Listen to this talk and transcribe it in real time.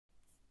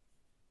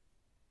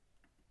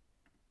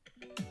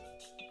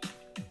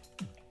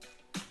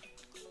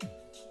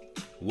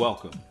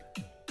Welcome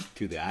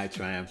to the I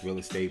Triumph Real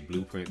Estate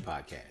Blueprint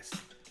Podcast,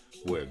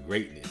 where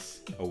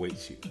greatness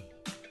awaits you.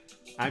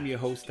 I'm your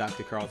host,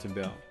 Dr. Carlton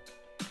Bell,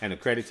 an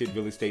accredited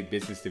real estate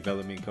business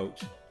development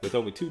coach with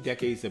over 2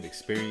 decades of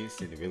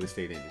experience in the real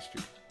estate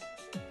industry.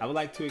 I would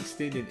like to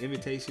extend an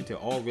invitation to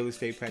all real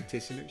estate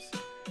practitioners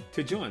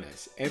to join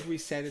us every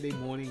Saturday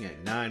morning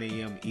at 9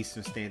 a.m.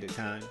 Eastern Standard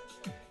Time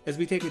as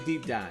we take a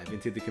deep dive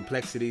into the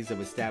complexities of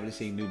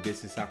establishing new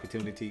business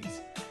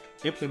opportunities,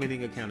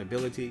 implementing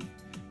accountability,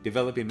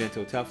 developing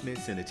mental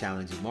toughness in a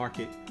challenging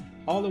market,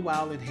 all the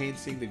while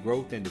enhancing the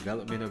growth and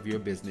development of your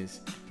business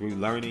through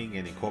learning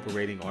and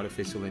incorporating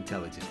artificial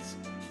intelligence.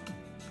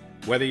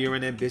 Whether you're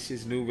an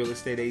ambitious new real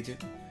estate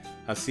agent,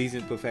 a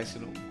seasoned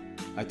professional,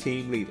 a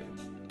team leader,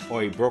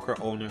 or a broker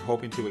owner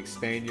hoping to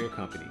expand your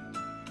company,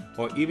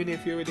 or even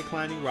if you're a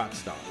declining rock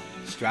star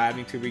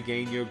striving to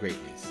regain your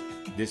greatness,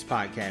 this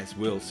podcast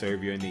will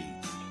serve your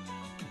needs.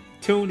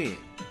 Tune in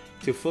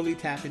to fully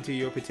tap into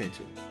your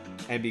potential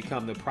and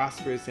become the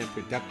prosperous and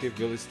productive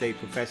real estate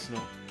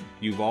professional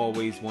you've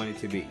always wanted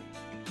to be.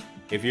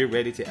 If you're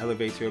ready to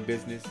elevate your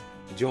business,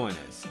 join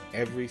us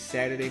every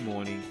Saturday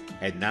morning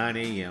at 9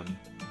 a.m.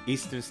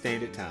 Eastern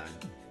Standard Time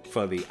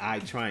for the I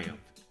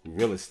Triumph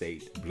Real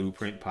Estate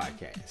Blueprint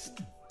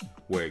Podcast,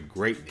 where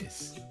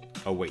greatness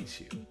awaits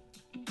you.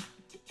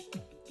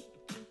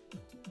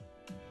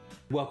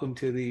 Welcome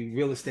to the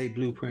Real Estate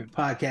Blueprint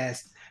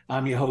Podcast.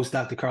 I'm your host,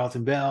 Dr.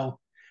 Carlton Bell.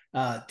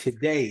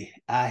 Today,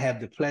 I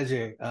have the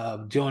pleasure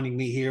of joining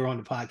me here on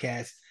the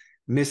podcast,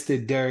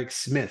 Mr. Derek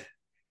Smith.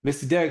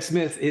 Mr. Derek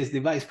Smith is the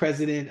Vice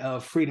President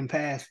of Freedom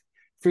Path.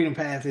 Freedom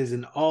Path is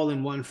an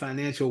all-in-one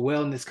financial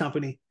wellness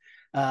company.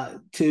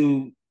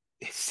 To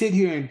sit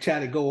here and try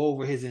to go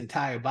over his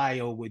entire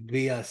bio would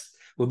be a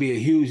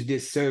huge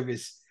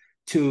disservice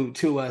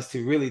to us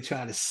to really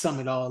try to sum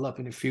it all up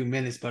in a few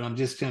minutes, but I'm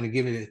just trying to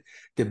give it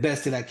the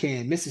best that I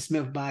can. Mr.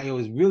 Smith's bio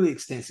is really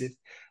extensive.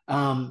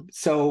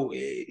 So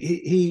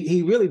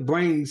he really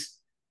brings,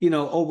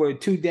 over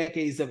 2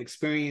 decades of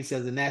experience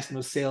as a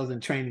national sales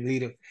and training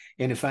leader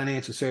in the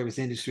financial service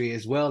industry,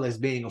 as well as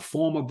being a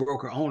former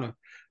broker owner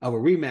of a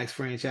RE/MAX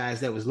franchise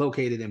that was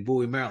located in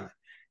Bowie, Maryland.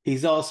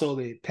 He's also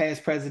the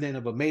past president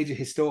of a major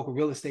historical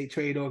real estate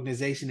trade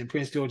organization in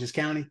Prince George's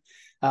County.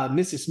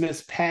 Mr.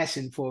 Smith's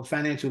passion for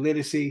financial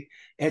literacy,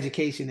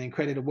 education, and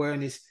credit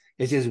awareness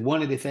is just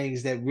one of the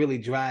things that really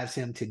drives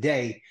him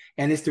today.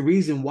 And it's the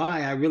reason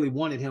why I really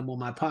wanted him on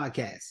my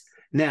podcast.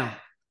 Now,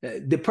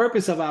 the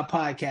purpose of our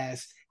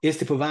podcast is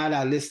to provide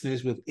our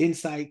listeners with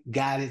insight,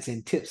 guidance,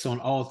 and tips on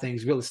all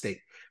things real estate.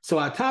 So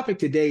our topic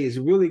today is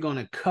really going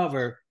to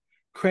cover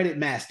credit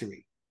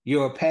mastery,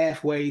 your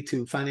pathway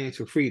to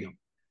financial freedom.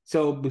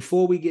 So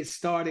before we get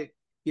started,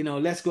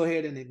 let's go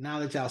ahead and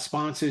acknowledge our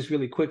sponsors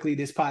really quickly.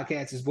 This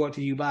podcast is brought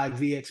to you by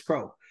VX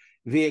Pro.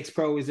 VX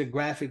Pro is a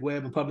graphic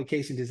web and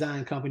publication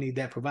design company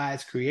that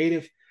provides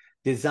creative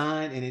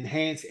design and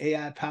enhanced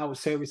AI-powered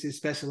services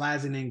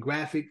specializing in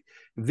graphic,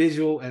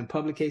 visual, and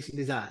publication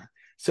design.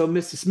 So,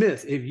 Mr.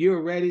 Smith, if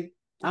you're ready,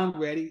 I'm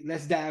ready.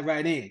 Let's dive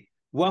right in.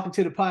 Welcome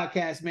to the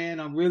podcast, man.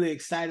 I'm really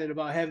excited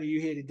about having you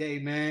here today,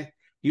 man.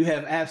 You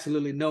have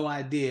absolutely no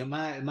idea.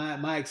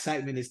 My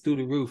excitement is through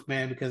the roof,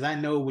 man, because I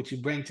know what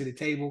you bring to the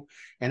table,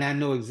 and I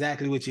know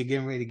exactly what you're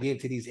getting ready to give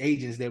to these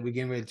agents that we're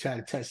getting ready to try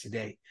to touch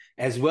today,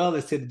 as well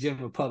as to the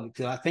general public.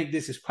 So I think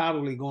this is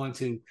probably going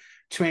to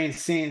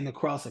transcend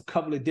across a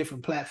couple of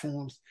different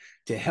platforms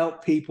to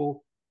help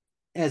people,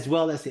 as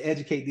well as to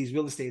educate these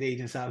real estate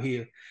agents out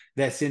here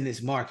that's in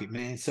this market,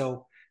 man.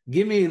 So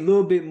give me a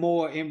little bit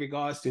more in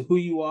regards to who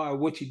you are,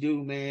 what you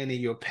do, man, and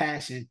your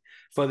passion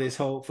for this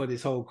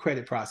whole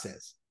credit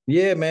process.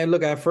 Yeah, man.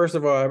 Look, first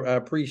of all, I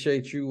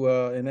appreciate you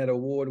in that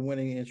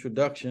award-winning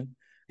introduction.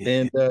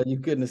 And you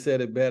couldn't have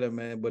said it better,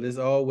 man. But it's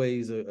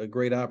always a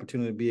great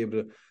opportunity to be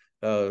able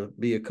to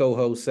be a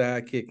co-host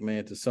sidekick,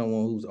 man, to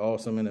someone who's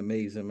awesome and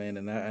amazing, man.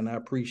 And I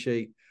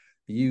appreciate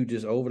you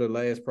just over the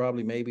last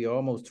probably maybe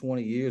almost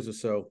 20 years or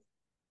so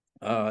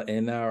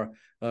in our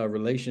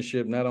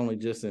relationship, not only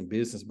just in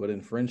business, but in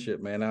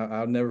friendship, man.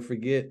 I'll never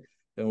forget,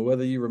 and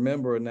whether you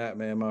remember or not,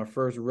 man, my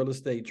first real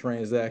estate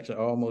transaction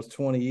almost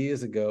 20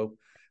 years ago,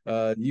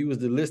 you was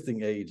the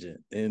listing agent,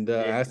 and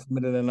I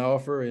submitted an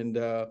offer, and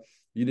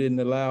you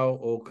didn't allow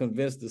or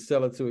convince the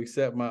seller to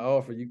accept my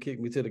offer. You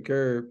kicked me to the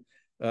curb,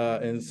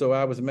 and so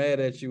I was mad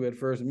at you at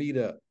first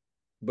meetup.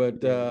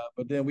 But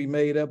then we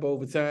made up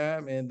over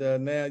time, and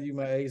now you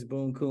my ace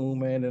boon coon,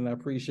 man, and I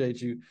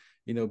appreciate you,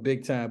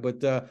 big time.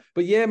 But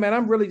yeah, man,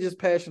 I'm really just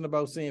passionate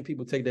about seeing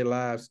people take their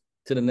lives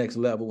to the next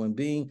level, and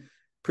being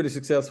pretty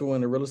successful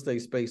in the real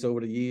estate space over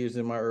the years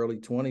in my early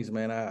 20s,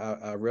 man.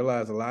 I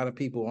realized a lot of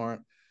people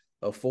aren't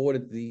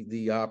afforded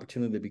the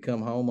opportunity to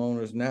become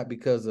homeowners, not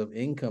because of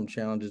income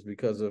challenges,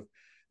 because of,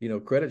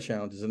 credit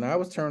challenges. And I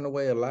was turning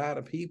away a lot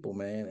of people,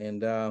 man.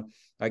 And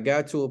I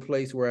got to a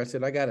place where I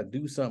said, I got to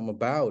do something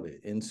about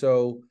it. And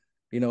so,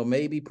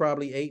 maybe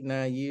probably 8,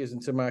 9 years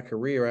into my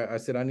career, I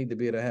said, I need to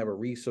be able to have a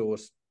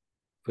resource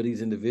for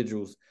these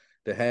individuals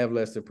to have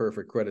less than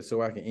perfect credit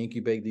so I can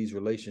incubate these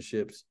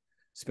relationships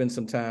spend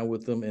some time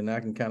with them, and I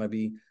can kind of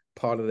be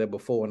part of that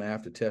before and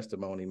after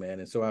testimony, man.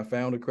 And so I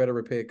found a credit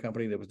repair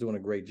company that was doing a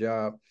great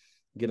job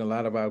getting a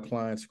lot of our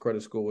clients'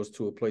 credit scores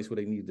to a place where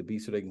they need to be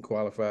so they can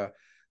qualify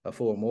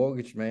for a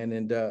mortgage, man.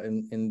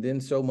 And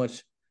then so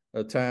much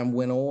time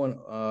went on,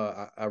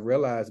 I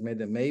realized, man,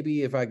 that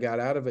maybe if I got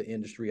out of an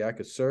industry, I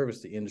could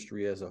service the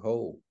industry as a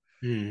whole.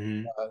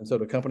 Mm-hmm. And so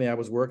the company I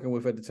was working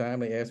with at the time,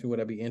 they asked me would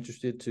I be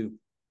interested to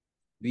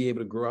be able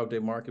to grow out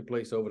their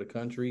marketplace over the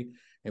country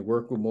and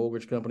work with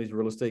mortgage companies,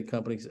 real estate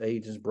companies,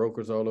 agents,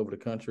 brokers all over the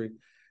country.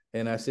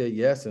 And I said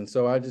yes. And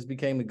so I just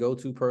became the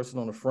go-to person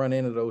on the front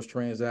end of those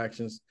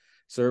transactions,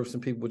 served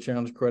some people with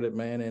challenge credit,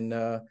 man. And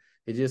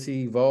it just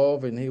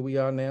evolved. And here we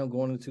are now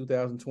going into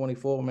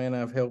 2024, man.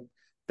 I've helped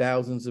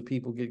thousands of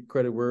people get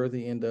credit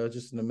worthy, and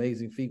just an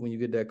amazing feat when you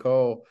get that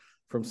call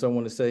from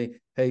someone to say,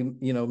 hey,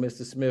 you know,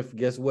 Mr. Smith,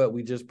 guess what?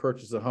 We just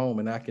purchased a home,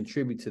 and I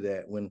contribute to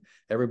that when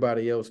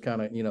everybody else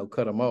kind of, you know,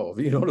 cut them off.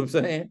 You know what I'm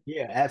saying?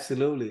 Yeah,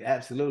 absolutely.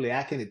 Absolutely.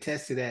 I can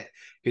attest to that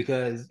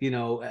because, you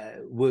know,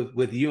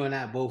 with you and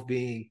I both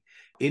being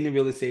in the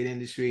real estate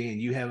industry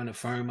and you having a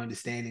firm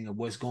understanding of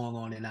what's going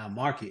on in our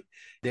market,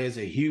 there's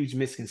a huge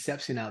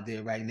misconception out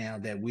there right now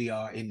that we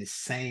are in the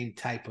same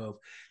type of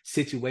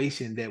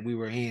situation that we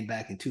were in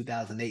back in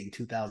 2008 and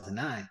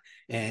 2009.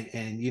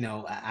 And you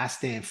know, I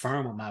stand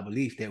firm on my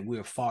belief that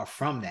we're far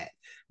from that.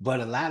 But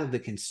a lot of the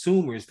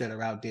consumers that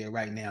are out there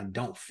right now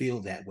don't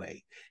feel that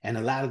way. And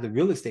a lot of the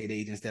real estate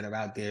agents that are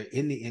out there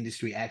in the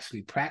industry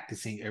actually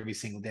practicing every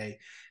single day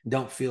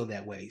don't feel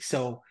that way.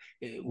 So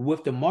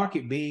with the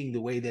market being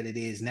the way that it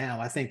is now,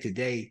 I think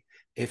today,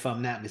 if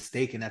I'm not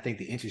mistaken, I think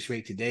the interest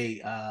rate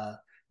today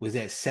was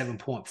at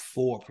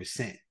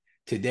 7.4%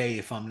 today,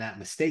 if I'm not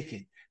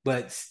mistaken.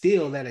 But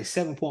still, at a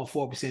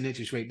 7.4%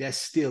 interest rate, that's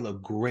still a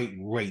great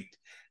rate.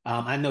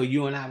 I know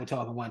you and I were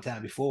talking one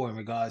time before in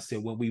regards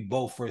to when we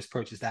both first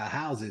purchased our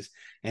houses,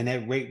 and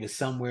that rate was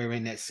somewhere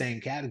in that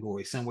same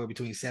category, somewhere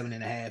between 7.5%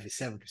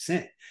 and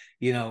 7%.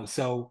 You know,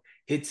 so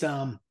it's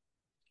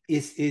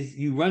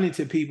you run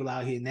into people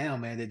out here now,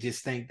 man, that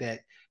just think that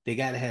they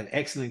got to have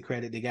excellent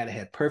credit, they got to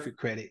have perfect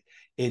credit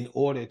in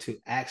order to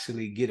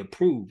actually get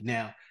approved.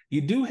 Now,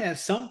 you do have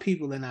some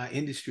people in our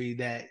industry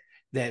that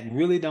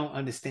really don't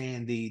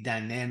understand the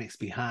dynamics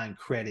behind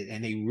credit,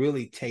 and they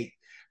really take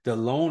the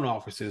loan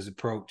officer's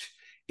approach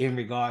in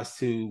regards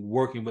to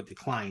working with the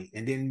client.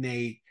 And then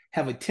they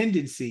have a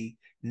tendency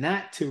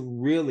not to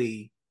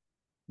really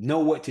know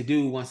what to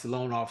do once the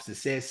loan officer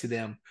says to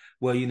them,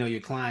 well, you know, your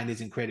client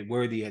isn't credit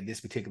worthy at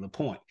this particular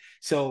point.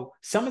 So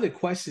some of the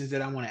questions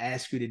that I want to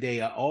ask you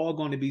today are all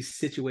going to be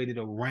situated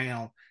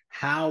around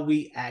how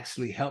we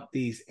actually help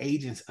these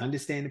agents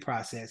understand the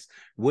process,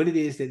 what it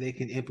is that they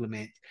can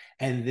implement,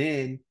 and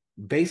then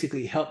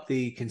basically help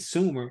the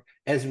consumer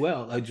as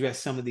well address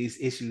some of these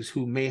issues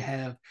who may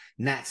have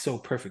not so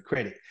perfect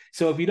credit.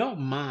 So if you don't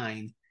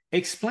mind,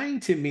 explain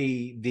to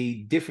me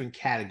the different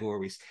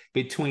categories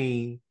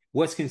between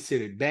what's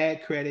considered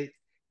bad credit,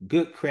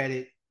 good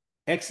credit,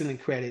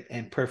 excellent credit,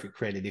 and perfect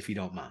credit, if you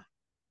don't mind.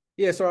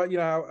 Yeah, so you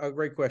know, a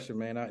great question,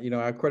 man. You know,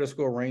 our credit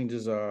score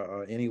ranges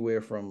are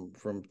anywhere from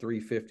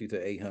 350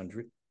 to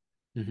 800.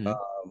 Mm-hmm.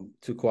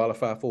 To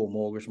qualify for a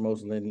mortgage,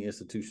 most lending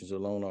institutions or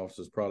loan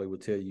officers probably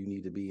would tell you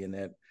need to be in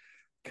that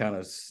kind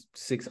of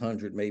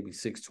 600, maybe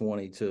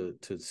 620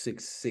 to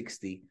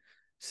 660,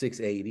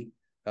 680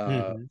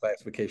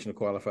 classification to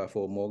qualify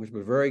for a mortgage.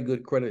 But very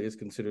good credit is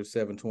considered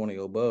 720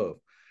 or above.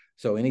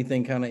 So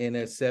anything kind of in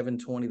that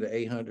 720 to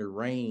 800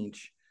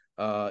 range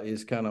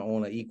is kind of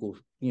on an equal,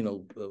 you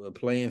know, a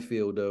playing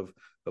field of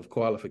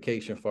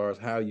qualification as far as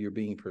how you're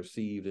being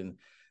perceived and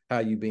how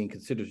you're being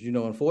considered. You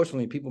know,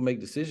 unfortunately, people make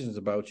decisions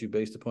about you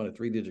based upon a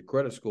 3-digit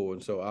credit score.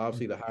 And so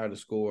obviously the higher the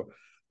score,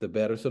 the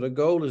better. So the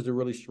goal is to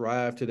really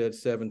strive to that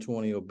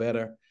 720 or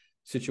better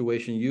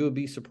situation. You'll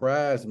be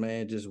surprised,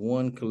 man, just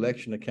one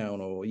collection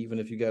account, or even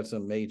if you got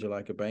some major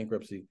like a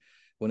bankruptcy,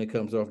 when it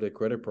comes off their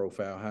credit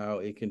profile, how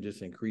it can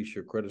just increase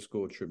your credit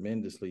score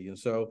tremendously. And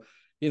so,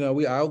 you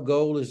know, our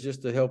goal is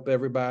just to help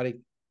everybody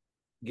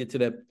get to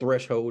that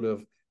threshold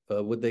of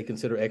what they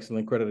consider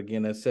excellent credit.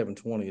 Again, that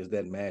 720 is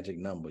that magic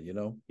number, you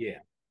know? Yeah.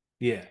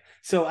 Yeah.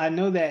 So I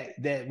know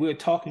that we're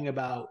talking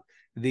about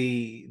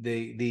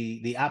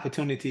the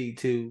opportunity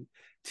to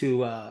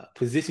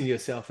position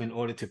yourself in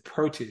order to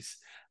purchase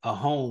a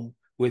home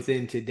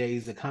within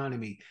today's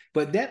economy,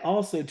 but that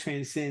also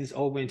transcends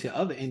over into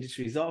other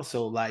industries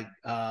also, like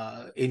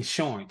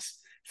insurance,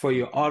 for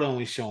your auto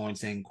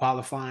insurance and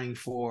qualifying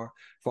for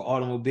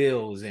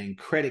automobiles and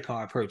credit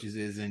card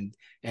purchases and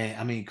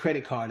I mean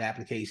credit card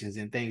applications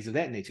and things of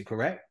that nature,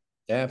 correct?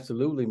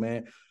 Absolutely,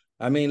 man.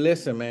 I mean,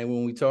 listen, man,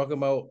 when we talk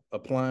about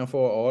applying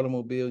for an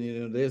automobile,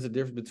 you know, there's a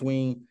difference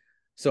between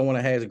someone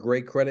that has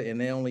great credit and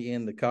they're only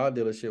in the car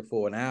dealership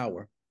for an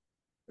hour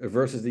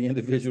versus the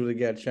individual that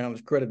got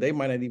challenged credit. They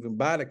might not even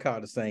buy the car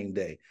the same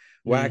day.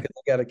 Why? Because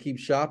they got to keep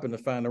shopping to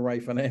find the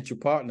right financial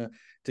partner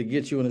to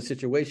get you in a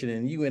situation,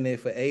 and you in there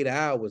for 8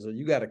 hours, or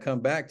you got to come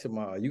back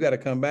tomorrow. You got to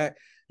come back,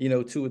 you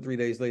know, 2 or 3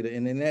 days later.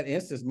 And in that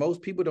instance,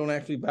 most people don't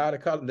actually buy the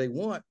car that they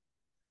want.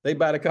 They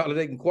buy the car that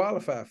they can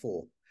qualify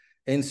for.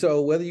 And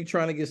so whether you're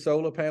trying to get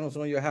solar panels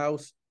on your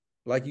house,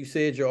 like you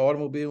said, your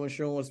automobile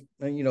insurance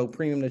and,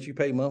 premium that you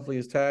pay monthly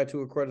is tied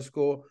to a credit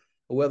score,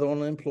 or whether on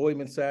the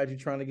employment side, you're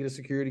trying to get a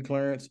security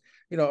clearance,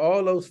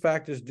 all those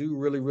factors do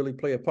really, really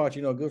play a part.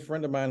 A good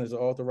friend of mine is an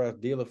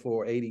authorized dealer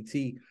for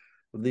ADT,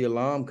 the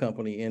alarm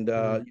company. And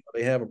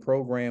they have a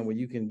program where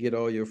you can get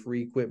all your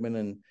free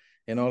equipment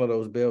and all of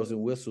those bells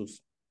and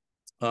whistles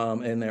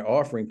in their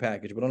offering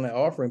package. But on that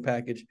offering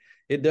package,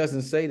 it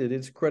doesn't say that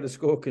it's credit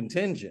score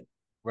contingent.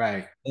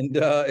 Right.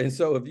 And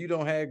so if you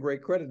don't have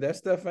great credit, that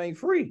stuff ain't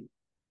free.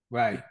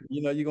 Right.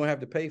 You're going to have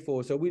to pay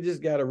for it. So we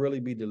just got to really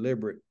be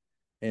deliberate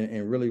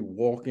and really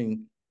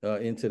walking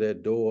into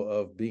that door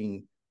of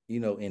being,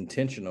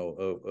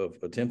 intentional of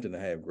attempting to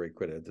have great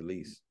credit at the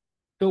least.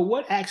 So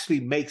what actually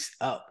makes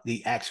up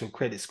the actual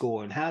credit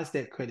score, and how's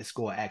that credit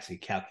score actually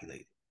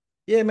calculated?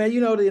 Yeah, man,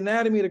 the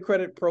anatomy of the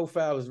credit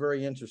profile is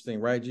very interesting,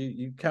 right?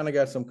 You kind of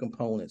got some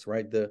components,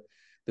 right? The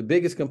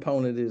biggest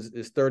component is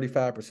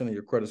 35% of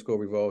your credit score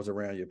revolves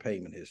around your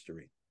payment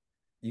history.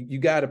 You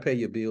got to pay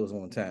your bills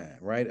on time,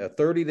 right? A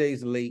 30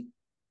 days late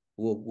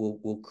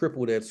will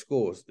cripple that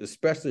score,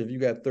 especially if you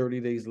got 30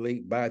 days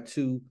late, by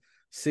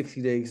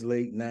 60 days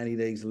late, 90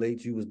 days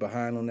late, you was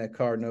behind on that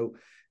car note,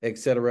 et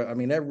cetera. I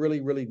mean, that really,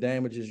 really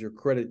damages your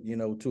credit,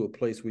 to a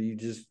place where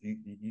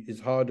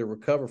it's hard to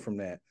recover from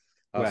that.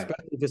 Right.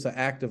 Especially if it's an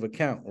active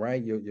account,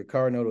 right? Your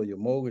car note or your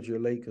mortgage, you're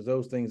late, because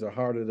those things are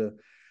harder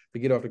to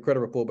get off the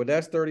credit report. But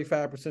that's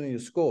 35% of your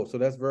score. So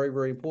that's very,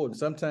 very important.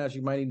 Sometimes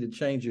you might need to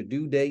change your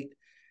due date.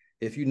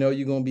 If you know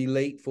you're going to be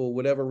late for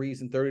whatever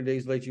reason, 30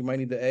 days late, you might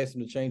need to ask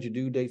them to change your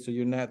due date so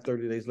you're not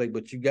 30 days late.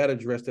 But you got to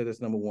address that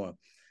as number one.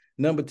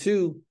 Number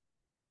two,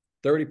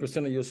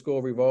 30% of your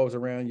score revolves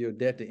around your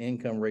debt to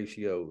income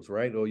ratios,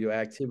 right? Or your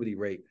activity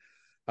rate.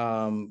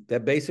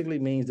 That basically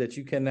means that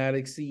you cannot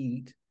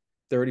exceed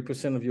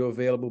 30% of your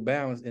available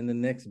balance in the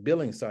next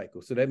billing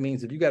cycle. So that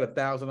means if you got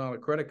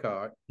 $1,000 credit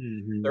card,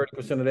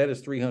 30% of that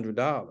is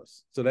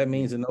 $300. So that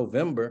means in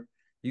November,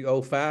 you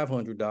owe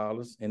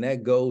 $500, and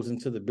that goes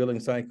into the billing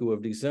cycle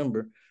of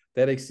December.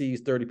 That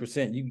exceeds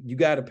 30%. You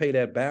got to pay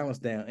that balance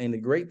down. And the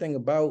great thing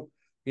about,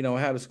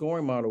 how the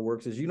scoring model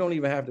works is you don't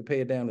even have to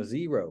pay it down to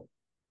zero.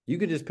 You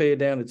can just pay it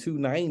down to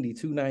 290,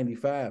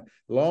 295.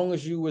 Long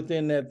as you're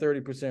within that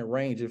 30%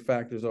 range, it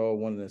factors all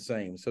one and the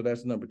same. So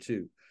that's number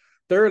two.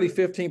 Thirdly,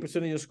 15%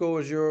 of your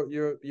score is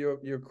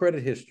your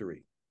credit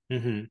history.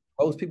 Mm-hmm.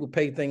 Most people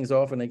pay things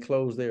off and they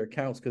close their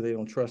accounts because they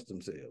don't trust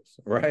themselves,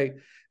 right?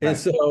 And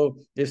so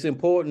it's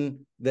important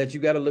that you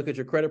got to look at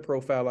your credit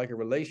profile like a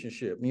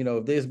relationship.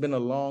 If there's been a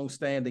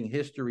long-standing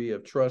history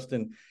of trust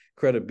and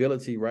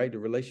credibility, right, the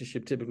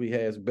relationship typically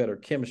has better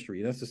chemistry.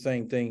 And that's the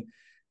same thing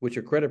with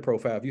your credit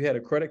profile. If you had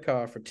a credit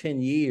card for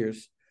 10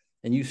 years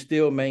and you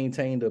still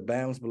maintained a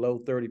balance below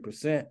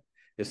 30%,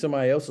 if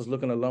somebody else is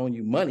looking to loan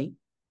you money,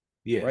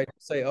 right,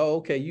 say, oh,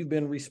 okay, you've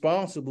been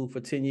responsible for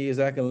 10 years,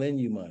 I can lend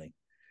you money.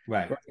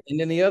 Right. And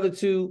then the other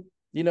two,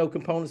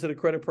 components of the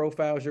credit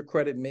profile is your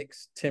credit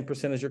mix.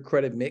 10% is your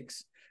credit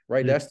mix,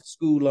 right? Mm-hmm. That's the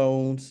school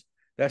loans.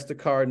 That's the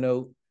car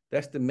note.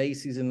 That's the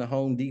Macy's and the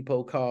Home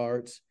Depot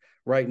cards,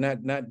 right?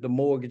 Not the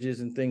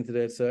mortgages and things of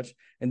that such.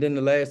 And then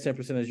the last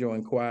 10% is your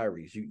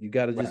inquiries. You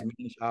got to just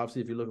manage,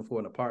 obviously, if you're looking for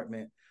an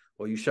apartment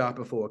or you're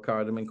shopping for a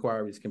car, them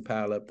inquiries can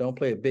pile up. Don't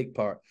play a big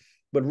part.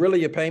 But really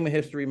your payment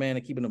history, man,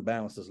 and keeping the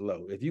balances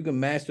low. If you can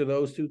master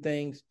those two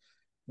things,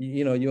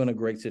 you're in a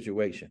great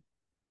situation.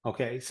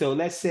 Okay, so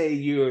let's say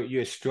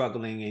you're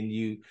struggling and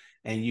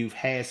you've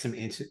had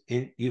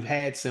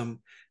some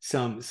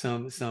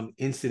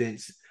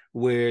incidents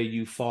where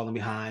you've fallen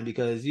behind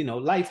because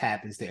life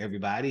happens to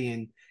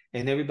everybody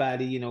and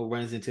everybody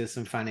runs into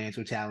some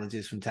financial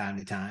challenges from time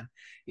to time.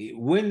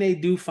 When they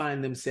do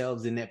find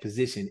themselves in that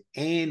position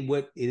and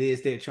what it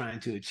is they're trying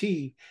to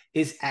achieve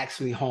is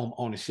actually home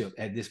ownership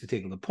at this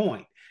particular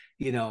point.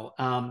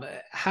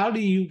 How do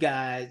you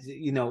guys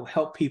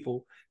help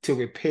people to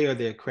repair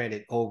their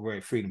credit over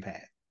at Freedom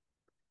Path?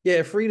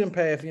 Yeah, Freedom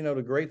Path,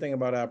 the great thing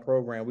about our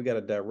program, we got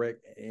a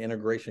direct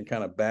integration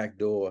kind of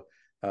backdoor,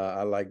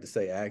 I like to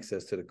say,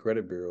 access to the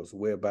credit bureaus,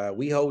 whereby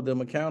we hold them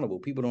accountable.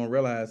 People don't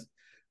realize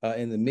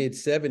in the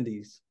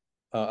mid-'70s,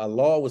 a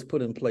law was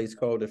put in place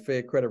called the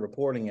Fair Credit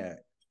Reporting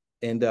Act.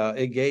 And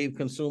it gave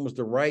consumers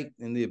the right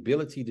and the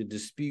ability to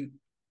dispute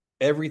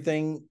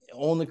everything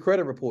on the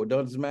credit report.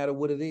 Doesn't matter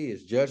what it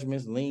is,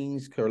 judgments,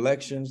 liens,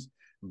 collections,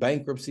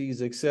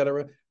 bankruptcies, et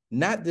cetera.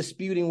 Not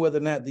disputing whether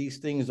or not these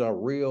things are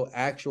real,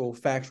 actual,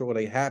 factual, or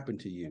they happen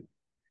to you.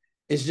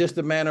 It's just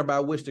the manner by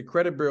which the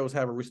credit bureaus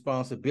have a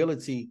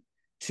responsibility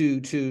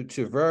to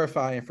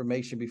verify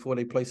information before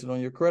they place it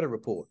on your credit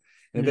report.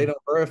 And if they don't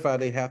verify,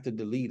 they have to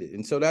delete it.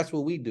 And so that's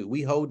what we do.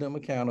 We hold them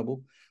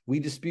accountable. We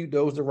dispute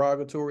those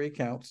derogatory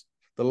accounts.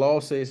 The law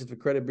says if the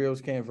credit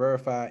bureaus can't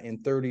verify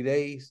in 30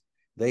 days,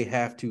 they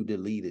have to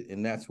delete it.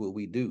 And that's what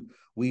we do.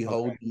 We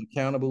hold them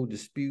accountable,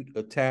 dispute,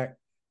 attack,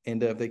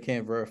 and if they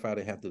can't verify,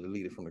 they have to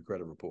delete it from the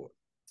credit report.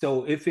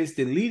 So if it's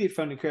deleted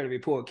from the credit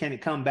report, can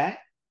it come back?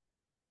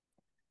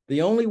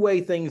 The only way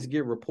things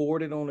get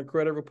reported on the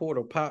credit report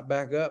or pop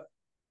back up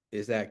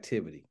is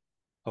activity.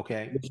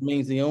 Okay. which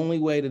means the only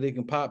way that it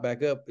can pop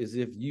back up is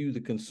if you, the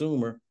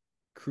consumer,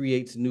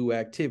 creates new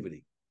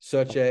activity,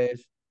 such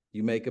as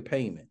you make a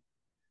payment.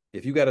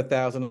 If you got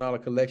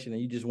 $1,000 collection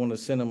and you just want to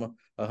send them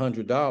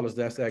 $100,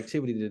 that's the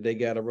activity that they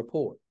got to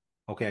report.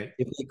 Okay.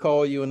 If they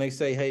call you and they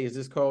say, hey, is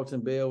this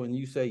Carlton Bell? And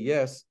you say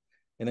yes,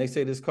 and they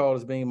say this call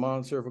is being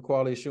monitored for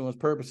quality assurance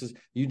purposes,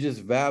 you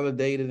just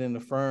validated and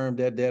affirmed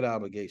that debt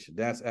obligation.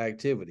 That's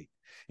activity.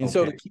 And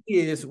so the key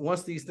is,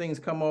 once these things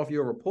come off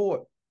your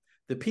report,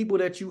 the people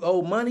that you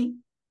owe money,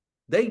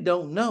 they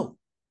don't know,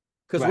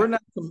 because we're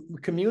not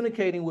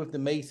communicating with the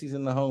Macy's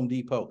and the Home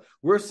Depot.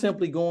 We're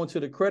simply going to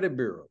the credit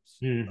bureaus.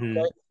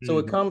 Okay. So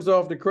it comes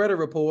off the credit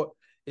report.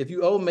 If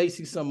you owe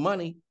Macy's some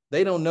money,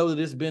 they don't know that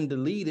it's been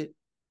deleted.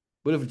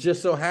 But if it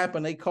just so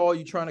happen they call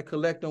you trying to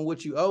collect on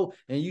what you owe,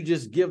 and you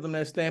just give them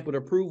that stamp of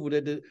approval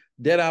that the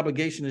debt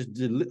obligation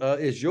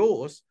is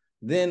yours,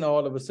 then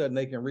all of a sudden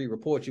they can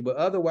re-report you. But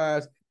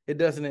otherwise, it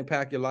doesn't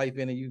impact your life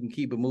any. You can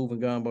keep it moving,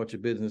 going about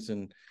your business,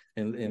 and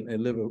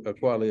live a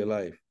quality of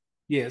life.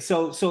 Yeah.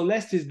 So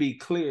let's just be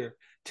clear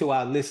to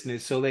our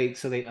listeners so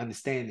they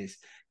understand this.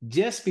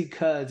 Just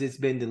because it's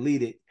been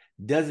deleted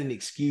doesn't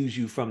excuse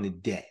you from the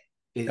debt.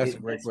 That's a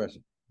great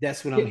question.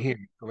 That's what I'm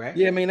hearing, correct?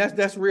 Yeah, I mean,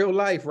 that's real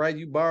life, right?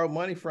 You borrow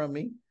money from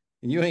me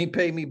and you ain't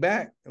pay me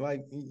back.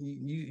 Like,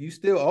 you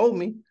still owe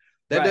me.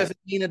 That doesn't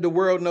mean that the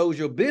world knows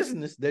your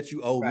business that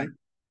you owe me.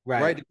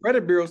 Right. The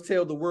credit bureaus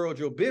tell the world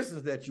your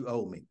business that you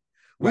owe me.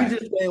 We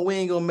just saying we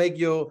ain't gonna make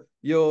your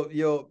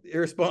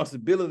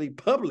irresponsibility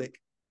public.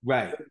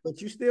 Right. But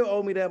you still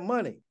owe me that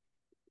money.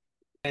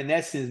 In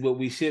essence, what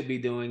we should be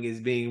doing is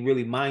being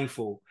really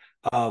mindful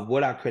of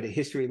what our credit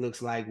history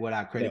looks like, what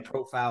our credit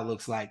profile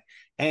looks like,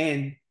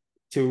 and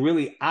to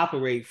really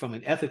operate from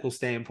an ethical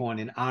standpoint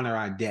and honor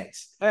our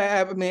debts.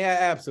 I mean,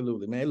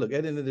 absolutely, man. Look,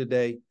 at the end of the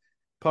day,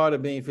 part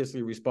of being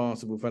fiscally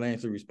responsible,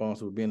 financially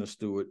responsible, being a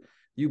steward,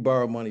 you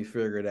borrow money,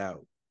 figure it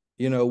out.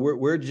 You know,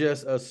 we're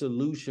just a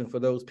solution for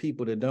those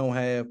people that don't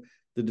have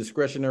the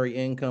discretionary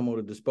income or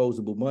the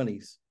disposable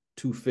monies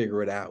to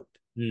figure it out.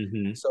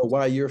 So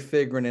while you're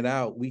figuring it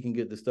out, we can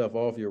get the stuff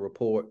off your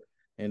report,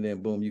 and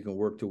then boom, you can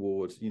work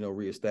towards,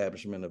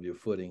 reestablishment of your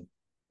footing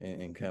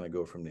and kind of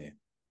go from there.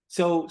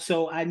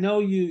 So I know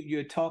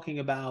you're talking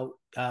about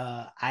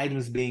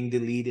items being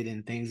deleted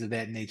and things of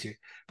that nature,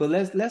 but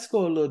let's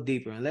go a little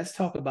deeper and let's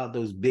talk about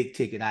those big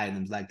ticket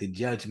items like the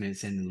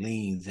judgments and the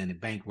liens and the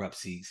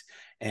bankruptcies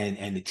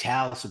and the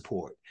child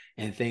support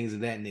and things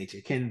of that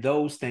nature. Can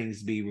those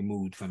things be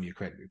removed from your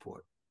credit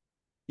report?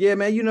 Yeah,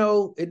 man,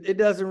 it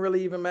doesn't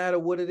really even matter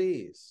what it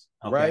is,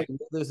 right?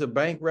 Whether it's a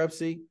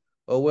bankruptcy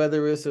or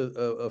whether it's a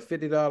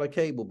 $50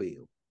 cable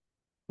bill.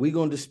 We're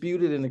going to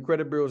dispute it, and the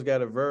credit bureau's got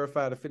to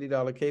verify the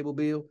 $50 cable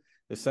bill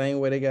the same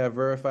way they got to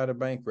verify the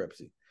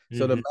bankruptcy.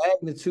 So the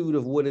magnitude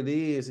of what it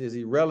is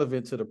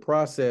irrelevant to the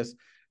process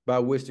by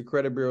which the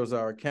credit bureaus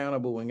are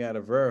accountable and got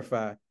to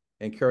verify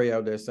and carry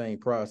out that same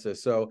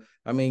process. So,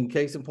 I mean,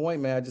 case in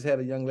point, man, I just had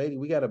a young lady,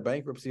 we got a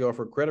bankruptcy off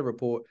her credit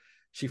report.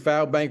 She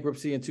filed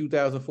bankruptcy in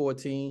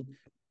 2014.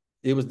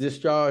 It was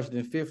discharged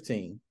in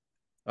 15.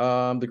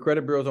 The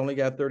credit bureaus only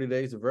got 30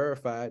 days to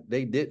verify it.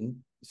 They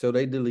didn't. So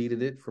they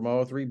deleted it from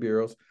all three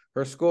bureaus.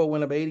 Her score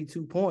went up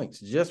 82 points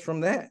just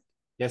from that.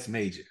 That's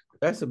major.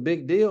 That's a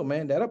big deal,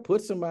 man. That'll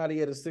put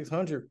somebody at a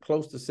 600,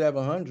 close to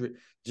 700,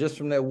 just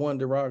from that one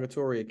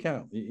derogatory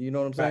account. You know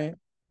what I'm saying?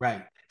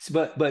 Right.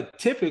 But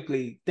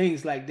typically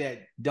things like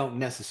that don't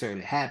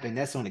necessarily happen.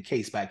 That's on a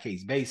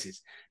case-by-case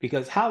basis,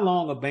 because how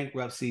long are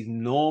bankruptcies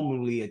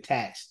normally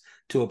attached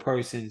to a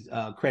person's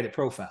credit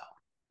profile?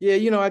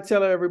 Yeah, I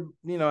tell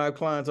our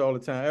clients all the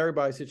time,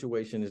 everybody's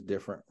situation is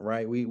different,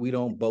 right? We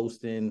don't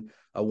boast in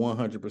a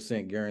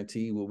 100%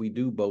 guarantee. What we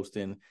do boast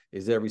in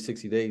is every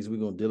 60 days, we're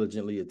going to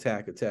diligently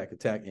attack,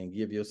 and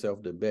give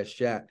yourself the best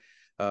shot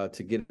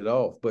to get it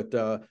off. But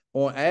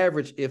on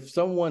average, if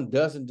someone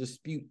doesn't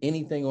dispute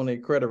anything on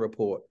their credit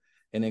report,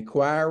 an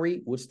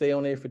inquiry would stay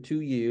on there for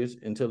 2 years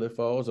until it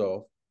falls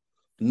off.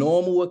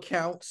 Normal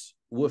accounts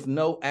with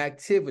no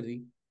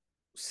activity,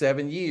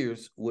 7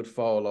 years would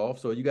fall off.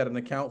 So you got an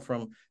account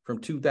from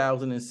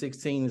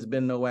 2016, there's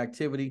been no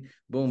activity.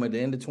 Boom, at the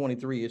end of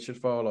 23, it should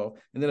fall off.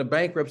 And then a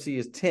bankruptcy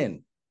is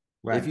 10,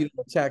 if you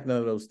don't attack none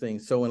of those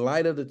things. So in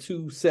light of the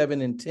 2,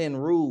 7, and 10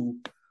 rule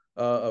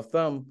of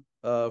thumb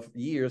of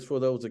years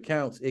for those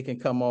accounts, it can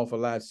come off a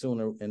lot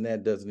sooner, and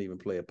that doesn't even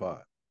play a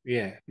part.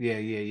 Yeah.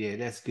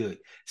 That's good.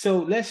 So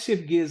let's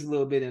shift gears a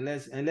little bit and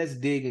let's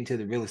dig into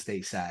the real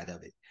estate side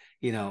of it.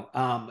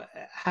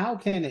 How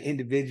can an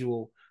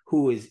individual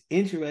who is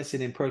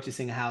interested in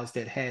purchasing a house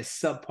that has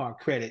subpar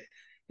credit,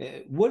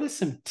 what are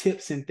some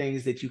tips and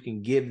things that you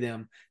can give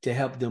them to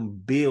help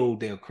them build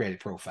their credit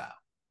profile?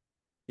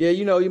 Yeah,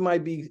 you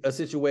might be a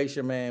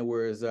situation, man,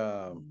 where it's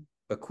a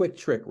quick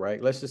trick,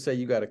 right? Let's just say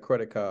you got a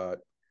credit card,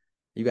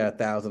 you got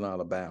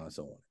 $1,000 balance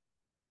on it.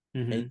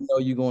 And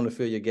you're going to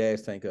fill your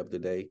gas tank up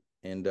today,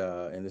 and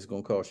it's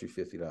going to cost you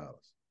 $50.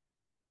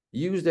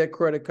 use that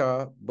credit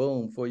card,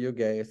 boom, for your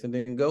gas, and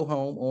then go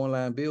home,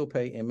 online bill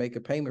pay, and make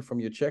a payment from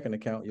your checking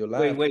account, your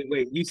live. Wait.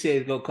 You said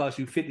it's gonna cost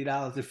you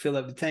 $50 to fill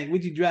up the tank.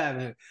 What you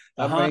driving?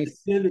 A I mean, Honda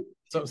Civic?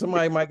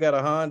 somebody might got a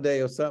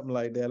Hyundai or something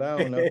like that. I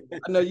don't know.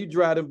 I know you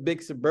drive them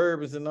big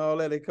Suburbans and all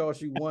that. They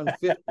cost you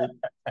 $150.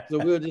 So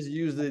we'll just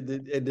use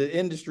the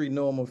industry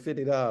normal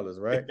 $50,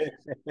 right?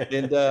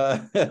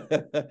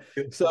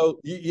 And so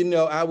you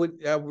know, I would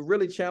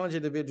really challenge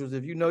individuals,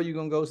 if you know you're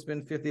gonna go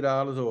spend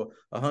 $50 or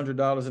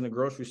 $100 in the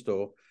grocery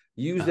store,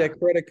 use that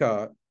credit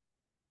card,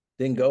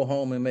 then go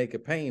home and make a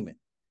payment.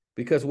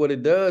 Because what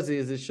it does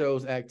is it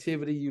shows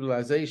activity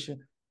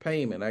utilization,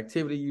 payment,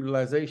 activity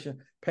utilization,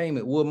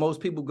 payment. Where most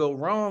people go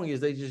wrong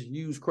is they just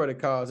use credit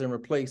cards and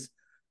replace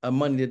a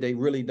money that they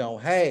really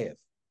don't have.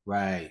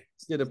 Right.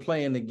 Instead of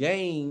playing the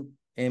game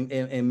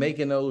and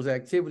making those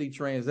activity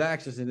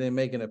transactions and then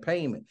making a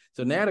payment.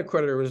 So now the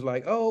creditor is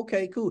like, oh,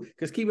 okay, cool.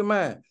 Because keep in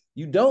mind,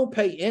 you don't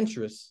pay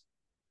interest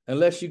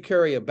unless you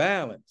carry a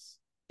balance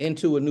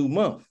into a new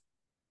month.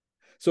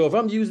 So if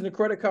I'm using a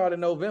credit card in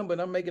November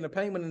and I'm making a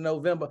payment in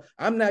November,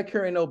 I'm not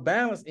carrying no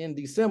balance in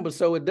December,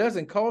 so it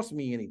doesn't cost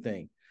me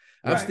anything.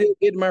 I'm still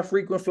getting my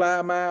frequent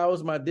flyer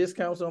miles, my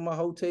discounts on my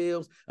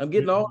hotels. I'm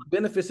getting all the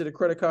benefits that the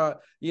credit card,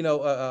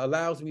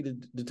 allows me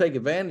to take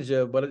advantage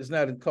of, but it's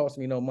not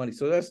costing me no money.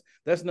 So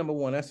that's number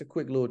one. That's a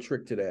quick little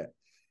trick to that.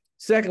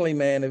 Secondly,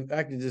 man, if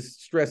I can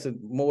just stress it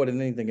more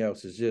than anything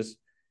else, is just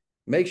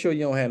make sure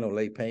you don't have no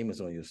late payments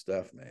on your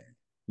stuff, man.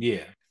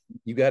 Yeah.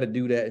 You got to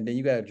do that, and then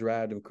you got to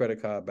drive them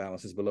credit card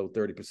balances below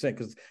 30%,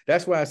 because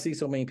that's why I see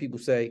so many people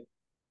say,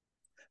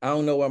 I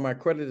don't know why my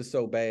credit is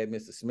so bad,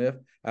 Mr. Smith.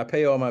 I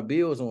pay all my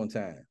bills on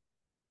time,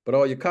 but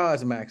all your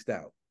cards maxed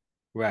out.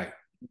 Right.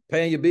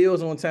 Paying your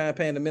bills on time,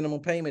 paying the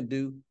minimum payment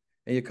due,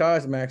 and your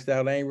cards maxed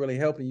out ain't really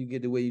helping you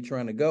get to where you're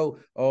trying to go,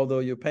 although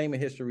your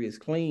payment history is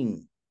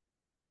clean.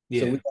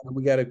 Yeah. So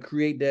we got to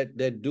create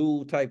that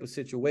dual type of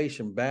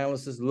situation.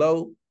 Balance is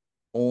low,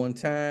 on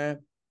time.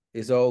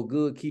 It's all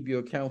good. Keep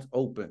your accounts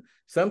open.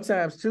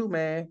 Sometimes too,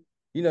 man,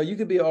 you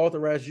could be an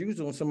authorized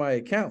user on somebody's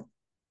account,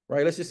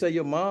 right? Let's just say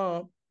your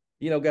mom,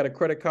 got a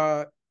credit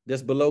card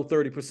that's below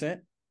 30%.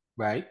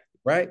 Right.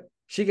 Right.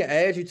 She can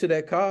add you to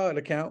that card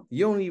account.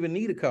 You don't even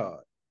need a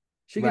card.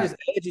 She can just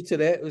add you to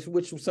that,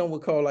 which some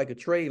would call like a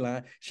trade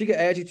line. She can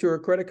add you to her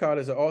credit card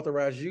as an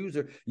authorized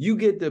user. You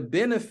get the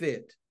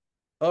benefit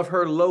of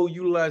her low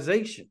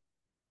utilization.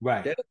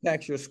 Right. That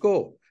impacts your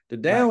score. The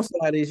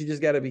downside is you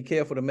just got to be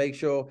careful to make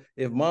sure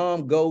if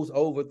mom goes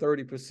over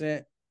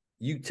 30%,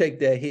 you take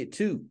that hit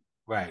too.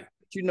 Right.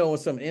 But in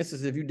some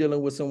instances, if you're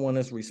dealing with someone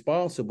that's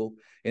responsible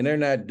and they're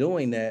not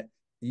doing that,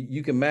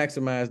 you can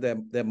maximize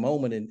that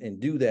moment and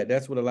do that.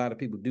 That's what a lot of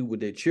people do with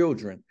their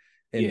children,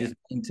 and just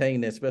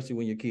maintain that, especially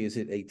when your kids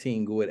hit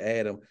 18, go ahead,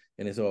 add them,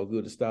 and it's all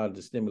good to start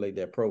to stimulate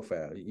that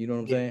profile. You know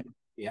what I'm saying?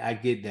 Yeah, I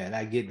get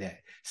that.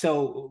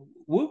 So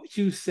what would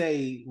you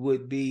say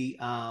would be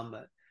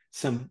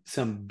some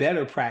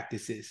better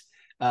practices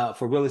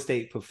for real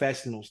estate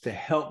professionals to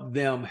help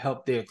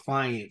their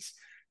clients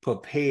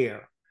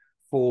prepare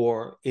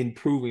for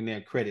improving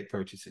their credit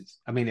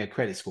their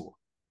credit score?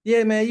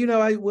 Yeah, man.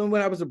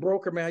 When I was a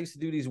broker, man, I used to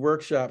do these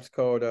workshops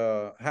called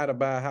How to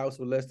Buy a House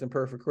with Less Than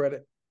Perfect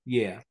Credit.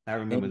 Yeah, I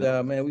remember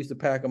that. Man, we used to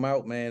pack them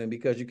out, man. And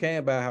because you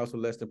can buy a house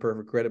with less than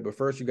perfect credit, but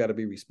first you got to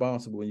be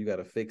responsible and you got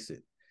to fix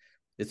it.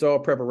 It's all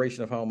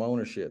preparation of home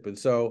ownership. And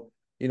so,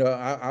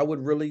 I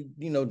would really,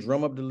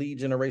 drum up the lead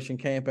generation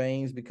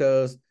campaigns,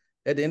 because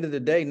at the end of the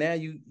day, now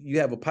you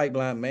have a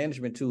pipeline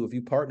management tool if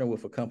you partner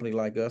with a company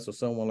like us or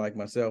someone like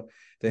myself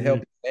to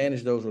help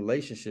manage those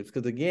relationships.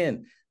 Because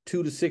again,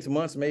 2 to 6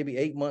 months, maybe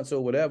 8 months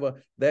or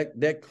whatever,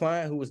 that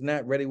client who was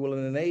not ready,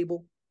 willing, and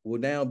able will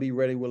now be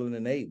ready, willing,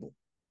 and able.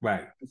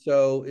 Right.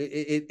 So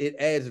it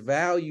adds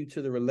value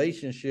to the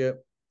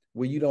relationship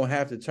where you don't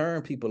have to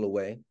turn people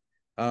away.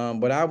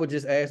 But I would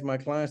just ask my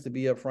clients to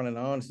be upfront and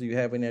honest. Do you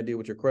have any idea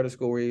what your credit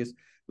score is?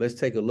 Let's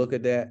take a look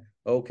at that.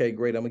 Okay,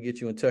 great. I'm gonna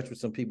get you in touch with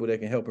some people that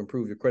can help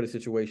improve your credit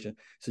situation,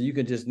 so you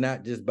can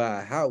not just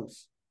buy a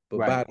house, but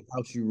buy the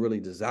house you really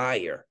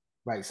desire.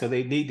 Right. So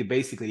they need to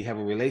basically have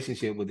a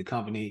relationship with the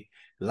company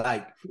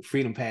like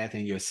Freedom Path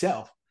and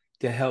yourself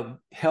to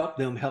help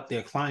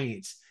their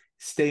clients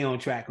stay on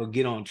track or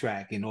get on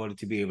track in order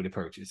to be able to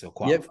purchase or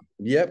qualify.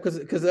 Yep.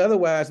 Because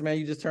otherwise, man,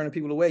 you just turning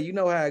people away. You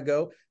know how it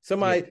go.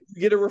 Somebody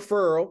get a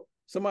referral.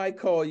 Somebody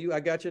call you.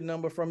 I got your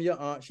number from your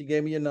aunt. She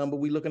gave me your number.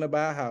 We looking to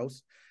buy a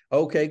house.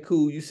 Okay,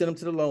 cool. You send them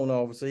to the loan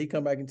officer. He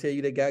come back and tell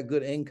you they got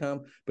good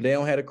income, but they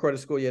don't have a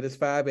credit score yet. It's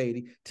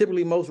 580.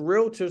 Typically, most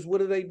realtors, what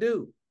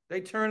do?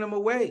 They turn them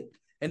away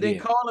and then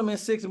call them in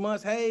 6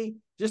 months. Hey,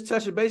 just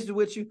touching bases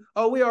with you.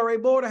 Oh, we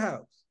already bought a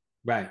house.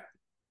 Right.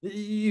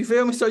 You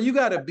feel me? So you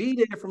got to be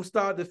there from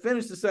start to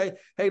finish to say,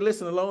 hey,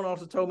 listen, the loan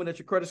officer told me that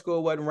your credit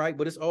score wasn't right,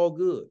 but it's all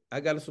good.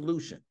 I got a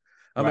solution.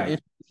 I'm going to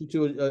introduce you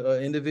to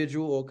an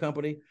individual or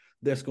company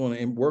that's going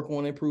to work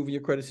on improving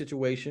your credit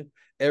situation.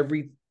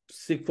 Every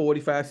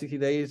 45, 60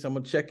 days, I'm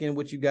going to check in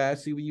with you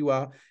guys, see where you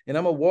are, and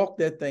I'm going to walk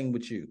that thing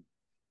with you.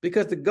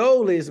 Because the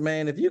goal is,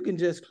 man, if you can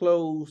just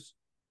close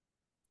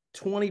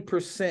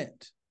 20%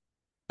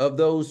 of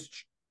those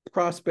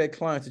prospect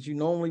clients that you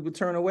normally would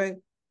turn away.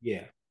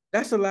 Yeah.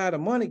 That's a lot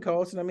of money,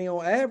 Carlton. I mean,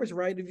 on average,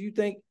 right? If you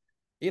think,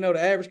 the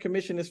average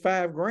commission is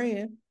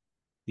 $5,000.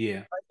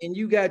 Yeah. And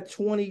you got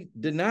 20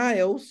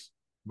 denials.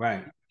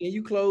 Right. And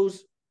you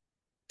close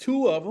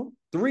 2 of them,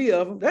 3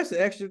 of them, that's an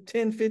extra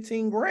 10,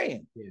 15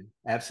 grand. Yeah,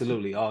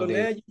 absolutely. All so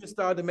day. Now you can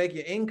start to make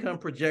your income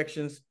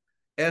projections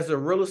as a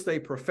real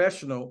estate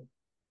professional,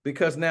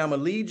 because now I'm a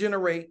lead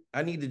generate.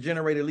 I need to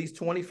generate at least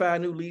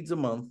 25 new leads a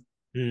month.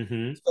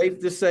 Mm-hmm. Safe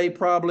to say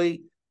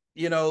probably,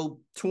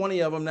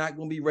 20 of them not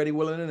going to be ready,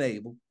 willing, and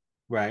able.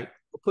 Right.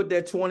 Put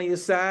that 20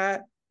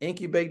 aside,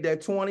 incubate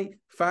that 20,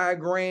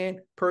 $5,000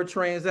 per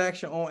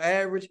transaction on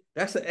average.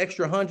 That's an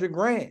extra 100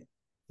 grand.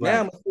 Right.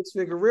 Now I'm a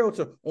 6-figure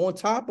realtor on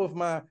top of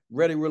my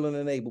ready, willing,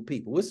 and able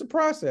people. It's a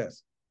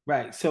process.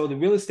 Right. So the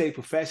real estate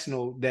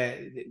professional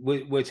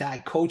which I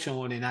coach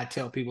on and I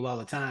tell people all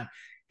the time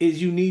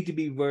is you need to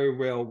be very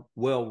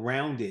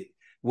well-rounded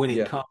when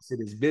it comes to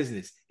this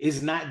business.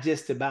 It's not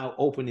just about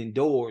opening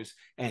doors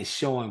and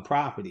showing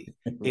property.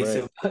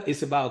 Right.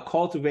 It's about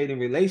cultivating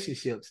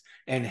relationships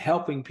and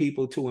helping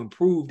people to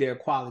improve their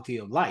quality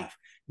of life.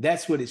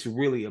 That's what it's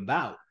really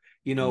about.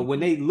 When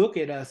they look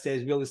at us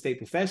as real estate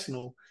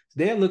professionals,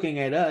 they're looking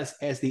at us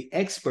as the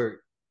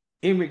expert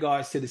in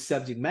regards to the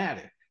subject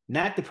matter,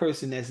 not the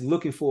person that's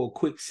looking for a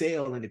quick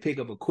sale and to pick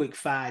up a quick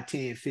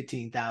 $5,000,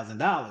 $10,000,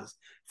 $15,000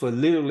 for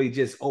literally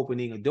just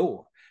opening a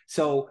door.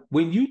 So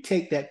when you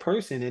take that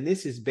person, and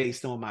this is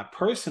based on my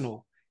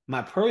personal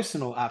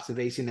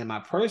observation and my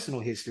personal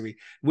history,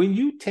 when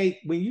you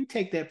take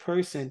that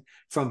person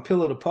from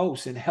pillar to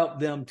post and help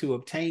them to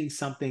obtain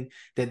something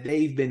that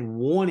they've been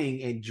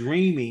wanting and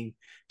dreaming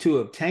to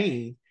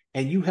obtain,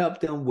 and you help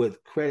them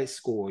with credit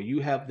score, you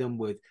help them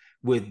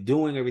with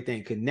doing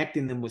everything,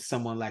 connecting them with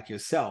someone like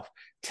yourself,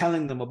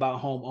 telling them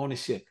about home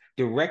ownership,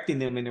 directing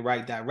them in the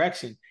right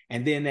direction.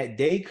 And then that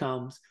day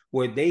comes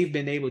where they've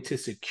been able to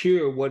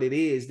secure what it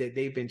is that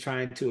they've been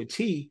trying to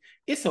achieve.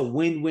 It's a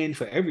win-win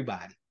for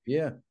everybody.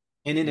 Yeah.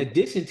 And in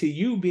addition to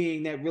you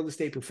being that real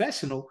estate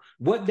professional,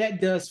 what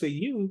that does for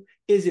you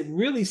is it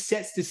really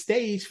sets the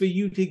stage for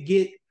you to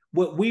get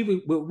what we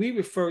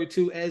refer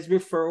to as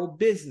referral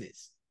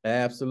business.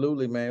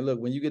 Absolutely, man. Look,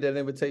 when you get that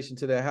invitation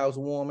to that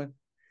housewarming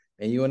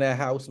and you in that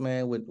house,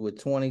 man, with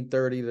 20,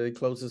 30 of their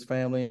closest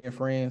family and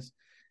friends,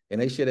 and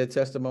they share their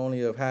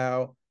testimony of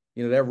how,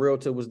 that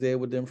realtor was there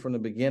with them from the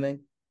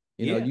beginning.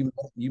 You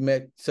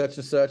met such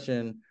and such,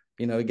 and,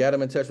 you got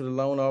them in touch with the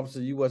loan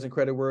officer. You wasn't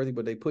credit worthy,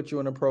 but they put you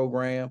in a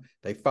program.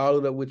 They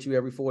followed up with you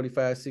every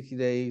 45, 60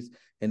 days,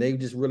 and they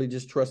really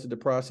trusted the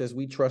process.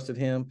 We trusted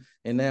him,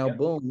 and now,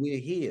 boom, we're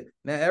here.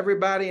 Now,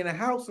 everybody in the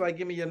house, like,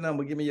 give me your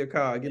number, give me your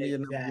card, give me your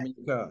number, give me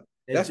your card.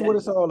 That's what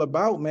it's all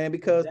about, man,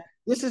 because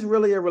this is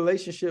really a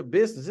relationship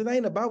business. It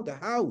ain't about the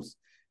house.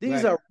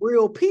 These are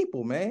real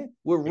people, man,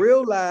 with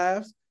real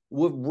lives,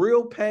 with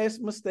real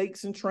past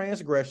mistakes and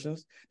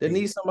transgressions that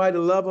need somebody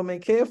to love them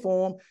and care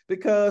for them,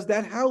 because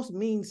that house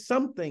means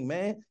something,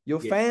 man. Your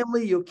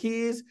family, your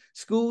kids,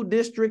 school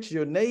districts,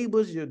 your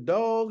neighbors, your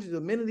dogs, the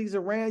amenities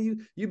around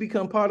you, you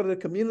become part of the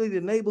community, the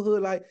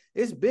neighborhood. Like,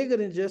 it's bigger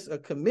than just a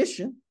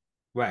commission.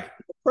 Right.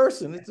 It's a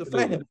person, it's a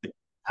family.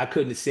 I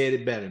couldn't have said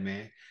it better,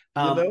 man.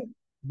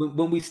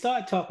 When we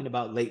start talking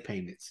about late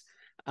payments,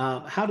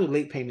 how do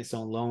late payments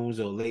on loans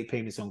or late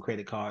payments on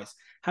credit cards,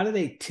 how do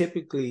they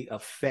typically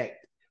affect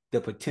the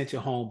potential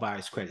home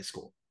buyer's credit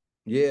score?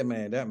 Yeah,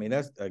 man.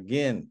 That's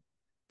again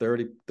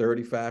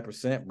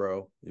 35%,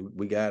 bro.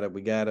 We gotta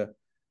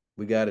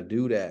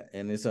do that.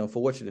 And it's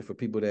unfortunate for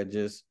people that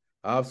just,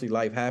 obviously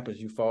life happens,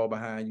 you fall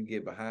behind, you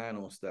get behind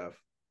on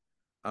stuff.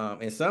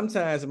 And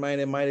sometimes, man,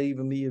 it might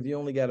even be, if you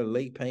only got a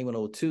late payment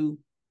or 2,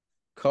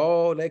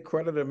 call that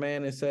creditor,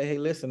 man, and say, hey,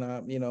 listen,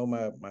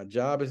 my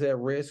job is at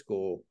risk,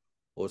 or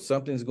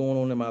something's going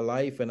on in my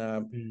life, and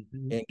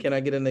and can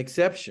I get an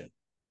exception?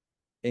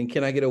 And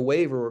can I get a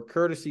waiver or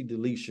courtesy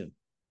deletion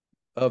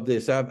of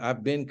this?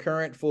 I've been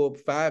current for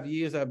 5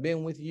 years. I've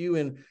been with you,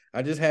 and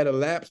I just had a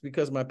lapse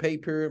because my pay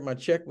period, my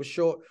check was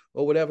short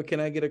or whatever.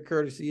 Can I get a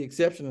courtesy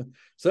exception?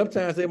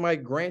 Sometimes they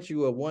might grant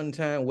you a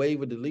one-time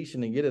waiver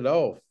deletion and get it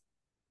off.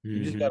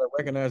 You just got to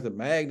recognize the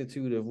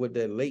magnitude of what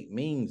that late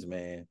means,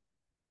 man.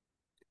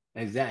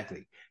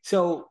 Exactly.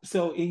 So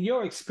in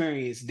your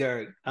experience,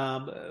 Derek,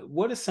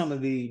 what are some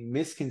of the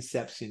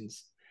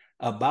misconceptions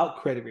about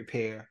credit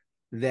repair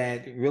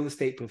that real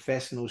estate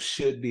professionals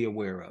should be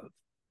aware of?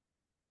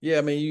 Yeah,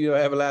 I mean, you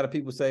have a lot of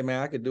people say,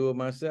 man, I could do it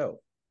myself.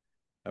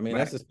 I mean,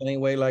 that's the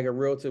same way like a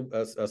realtor,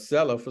 a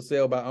seller for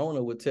sale by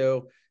owner would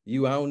tell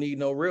you, I don't need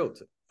no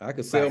realtor. I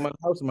could sell my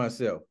house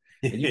myself.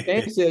 And you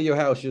can sell your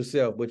house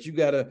yourself, but you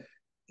got to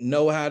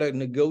know how to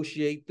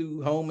negotiate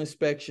through home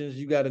inspections.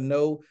 You got to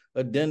know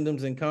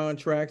addendums and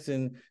contracts,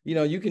 and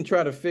you can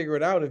try to figure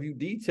it out if you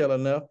detail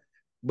enough.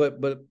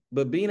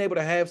 But being able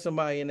to have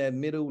somebody in that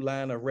middle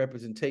line of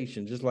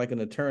representation, just like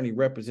an attorney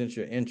represents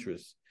your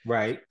interests,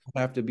 right?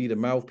 You have to be the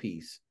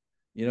mouthpiece.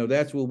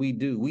 That's what we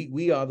do.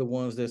 We are the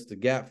ones that's the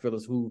gap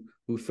fillers who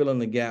fill in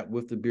the gap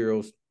with the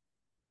bureaus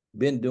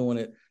been doing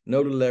it,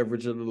 know the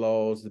leverage of the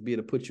laws to be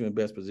able to put you in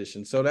best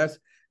position. So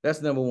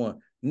that's number one.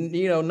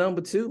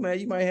 Number two, man,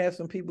 you might have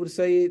some people to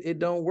say it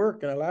don't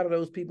work. And a lot of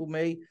those people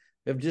may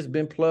have just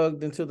been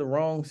plugged into the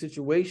wrong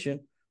situation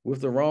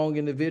with the wrong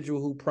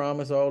individual who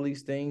promised all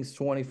these things,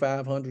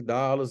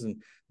 $2,500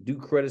 and do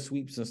credit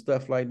sweeps and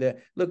stuff like that.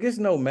 Look, it's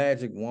no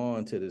magic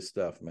wand to this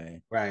stuff,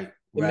 man. Right.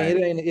 I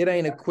mean, it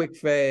ain't a quick,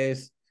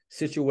 fast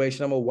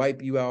situation. I'm gonna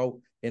wipe you out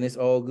and it's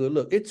all good.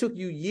 Look, it took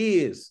you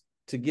years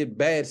to get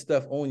bad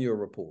stuff on your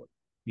report.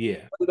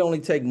 Yeah. It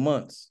only take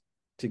months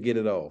to get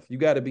it off. You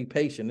got to be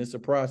patient. It's a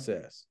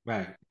process.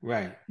 Right.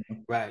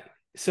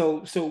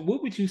 So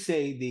what would you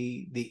say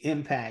the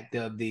impact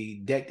of the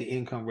debt to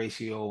income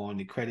ratio on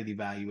the credit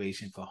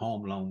evaluation for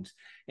home loans,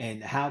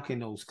 and how can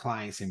those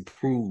clients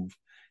improve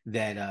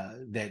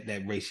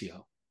that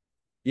ratio?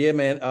 Yeah,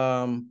 man.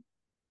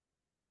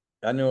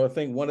 I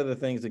think one of the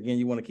things, again,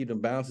 you want to keep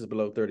them balances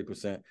below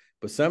 30%,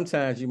 but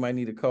sometimes you might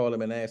need to call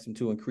them and ask them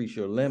to increase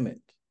your limit.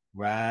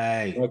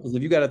 Right. Because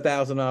if you got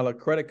 $1,000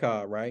 credit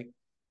card, right,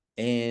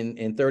 and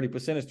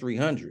 30% is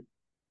 300,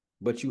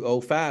 but you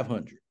owe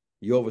 500,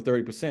 you're over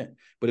 30%.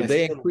 But if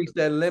they increase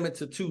that limit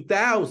to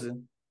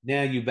 2,000,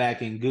 now you're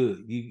back in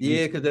good.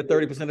 Because that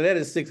 30% of that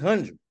is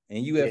 600,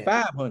 and you have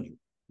 500.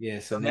 Yeah.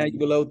 So now you're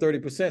below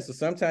 30%. So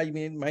sometimes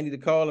you might need to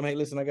call them. Hey,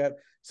 listen, I got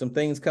some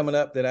things coming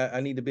up that I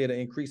need to be able to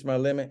increase my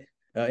limit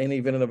in the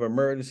event of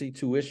emergency,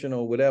 tuition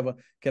or whatever.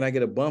 Can I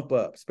get a bump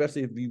up?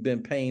 Especially if you've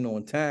been paying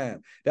on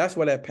time. That's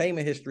why that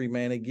payment history,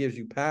 man, it gives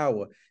you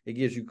power. It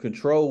gives you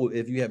control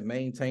if you have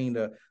maintained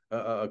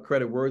a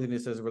credit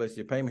worthiness as it relates to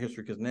your payment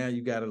history, because now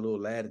you got a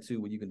little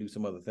latitude where you can do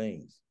some other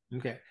things.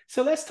 Okay.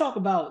 So let's talk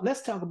about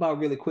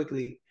really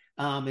quickly.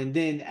 And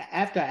then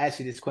after I ask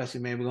you this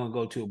question, man, we're going to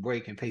go to a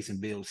break and pay some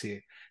bills here.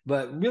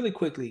 But really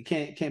quickly,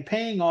 can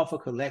paying off a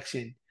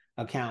collection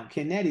account,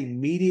 can that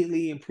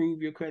immediately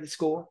improve your credit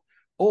score,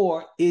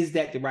 or is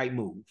that the right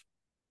move?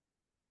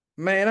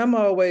 Man, I'm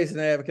always an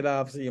advocate.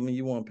 Obviously, I mean,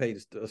 you want to pay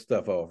the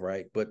stuff off,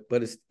 right? But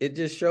it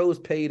just shows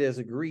paid as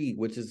agreed,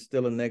 which is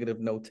still a negative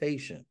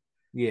notation.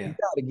 Yeah, you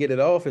got to get it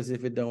off as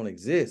if it don't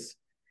exist.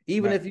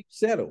 Even if you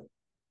settle,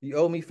 you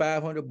owe me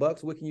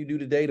 $500. What can you do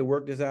today to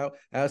work this out?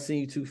 I'll send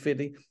you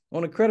 $250.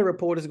 On the credit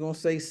report, it's going to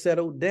say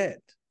settled debt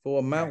for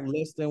amount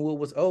less than what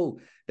was owed.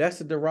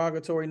 That's a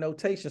derogatory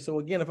notation. So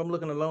again, if I'm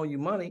looking to loan you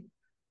money,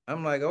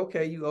 I'm like,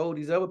 okay, you owe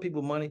these other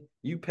people money.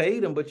 You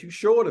paid them, but you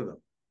shorted them.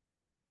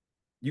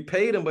 You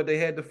paid them, but they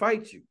had to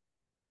fight you.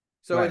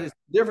 So it's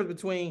the difference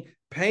between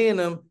paying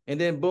them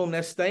and then boom,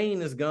 that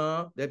stain is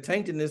gone. That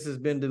taintedness has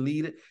been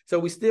deleted. So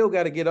we still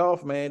got to get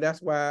off, man.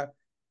 That's why, at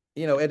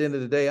the end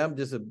of the day, I'm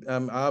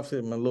obviously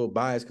a little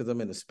biased because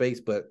I'm in the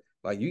space, but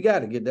like you got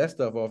to get that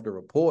stuff off the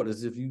report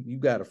as if you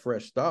got a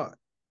fresh start.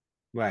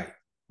 Right.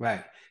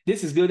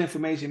 This is good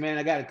information, man.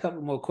 I got a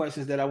couple more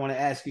questions that I want to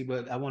ask you,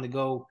 but I want to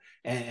go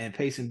and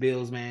pay some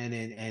bills, man,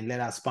 and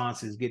let our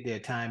sponsors get their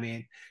time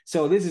in.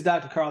 So this is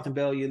Dr. Carlton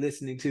Bell. You're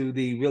listening to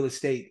the Real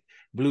Estate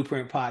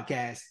Blueprint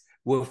Podcast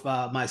with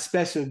my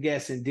special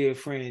guest and dear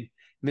friend,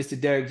 Mr.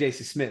 Derek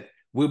Jason Smith.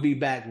 We'll be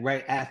back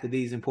right after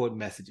these important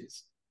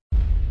messages.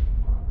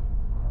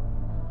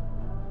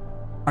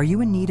 Are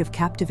you in need of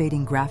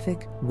captivating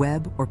graphic,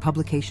 web, or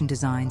publication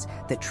designs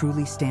that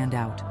truly stand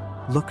out?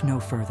 Look no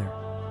further.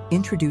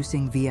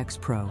 Introducing VX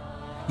Pro,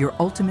 your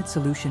ultimate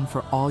solution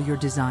for all your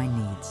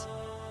design needs.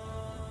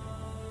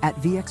 At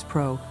VX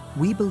Pro,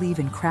 we believe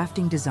in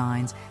crafting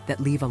designs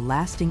that leave a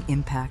lasting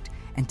impact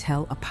and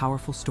tell a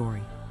powerful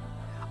story.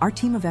 Our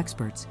team of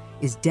experts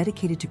is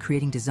dedicated to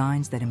creating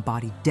designs that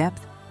embody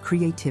depth,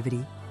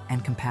 creativity,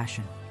 and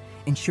compassion,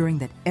 ensuring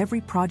that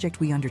every project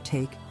we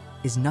undertake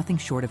is nothing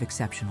short of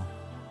exceptional.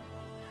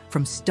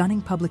 From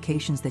stunning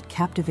publications that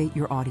captivate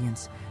your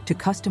audience, to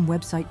custom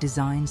website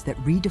designs that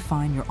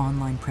redefine your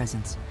online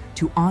presence,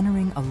 to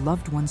honoring a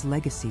loved one's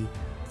legacy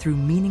through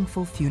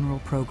meaningful funeral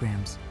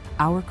programs,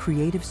 our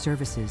creative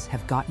services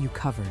have got you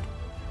covered.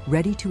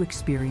 Ready to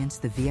experience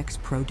the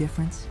VX Pro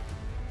difference?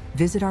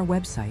 Visit our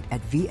website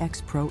at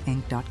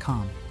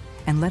vxproinc.com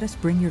and let us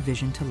bring your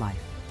vision to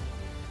life.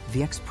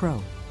 VX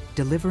Pro,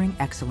 delivering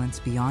excellence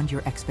beyond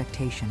your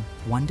expectation,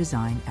 one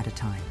design at a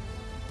time.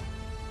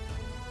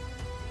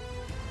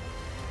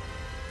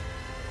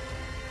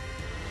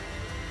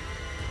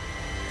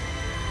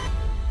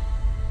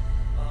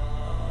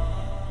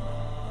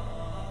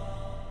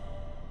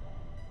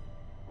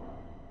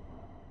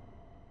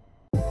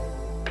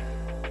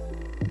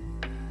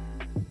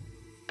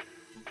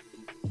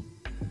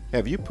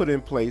 Have you put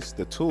in place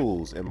the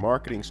tools and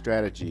marketing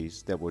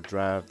strategies that will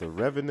drive the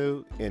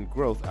revenue and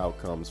growth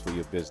outcomes for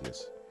your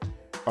business?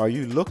 Are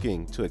you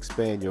looking to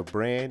expand your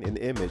brand and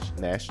image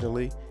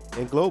nationally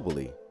and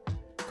globally?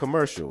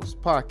 Commercials,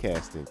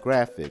 podcasting,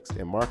 graphics,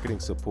 and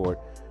marketing support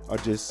are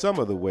just some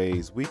of the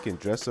ways we can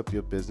dress up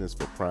your business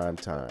for prime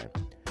time.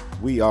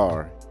 We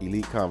are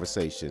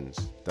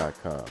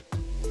EliteConversations.com.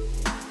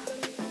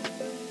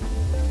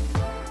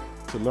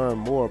 To learn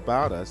more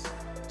about us,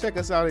 check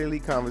us out at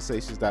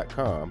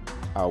EliteConversations.com,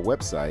 our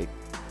website,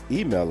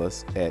 email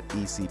us at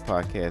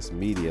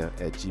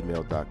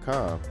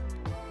ecpodcastmedia@gmail.com,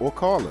 or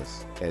call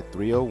us at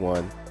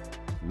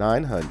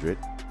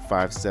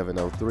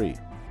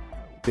 301-900-5703.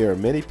 There are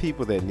many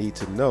people that need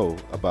to know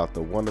about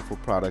the wonderful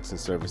products and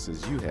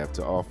services you have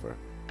to offer.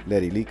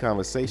 Let Elite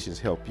Conversations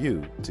help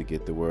you to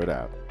get the word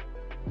out.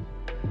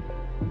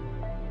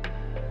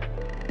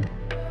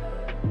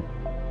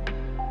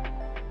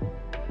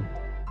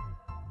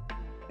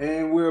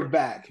 And we're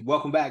back.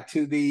 Welcome back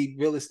to the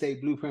Real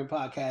Estate Blueprint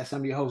Podcast.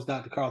 I'm your host,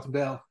 Dr. Carlton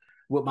Bell,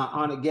 with my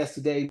honored guest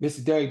today,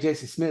 Mr. Derek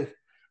Jason Smith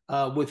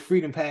with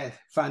Freedom Path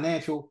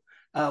Financial.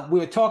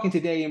 We're talking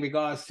today in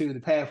regards to the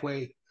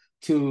pathway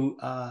to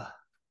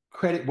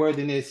credit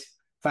worthiness,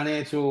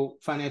 financial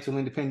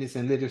independence,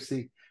 and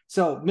literacy.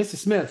 So, Mr.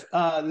 Smith,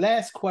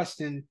 last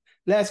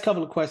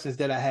couple of questions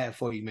that I have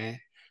for you, man.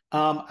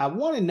 I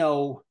want to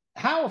know,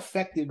 how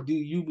effective do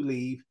you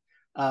believe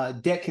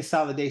debt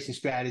consolidation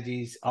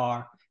strategies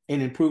are in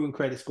improving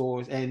credit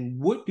scores,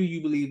 and what do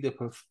you believe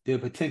the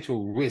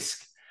potential risk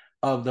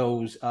of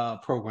those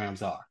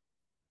programs are?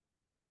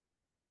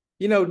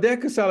 You know, debt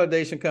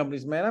consolidation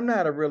companies, man, I'm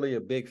not really a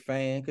big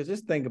fan, because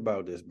just think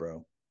about this,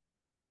 bro.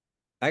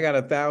 I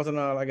got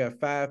 $1,000, I got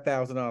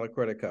 $5,000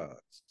 credit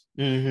cards,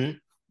 Mm-hmm.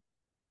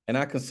 and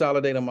I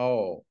consolidate them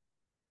all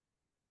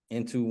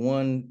into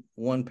one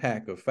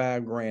pack of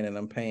 $5,000, and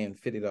I'm paying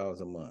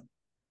 $50 a month.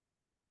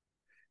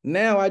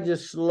 Now I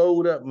just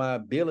slowed up my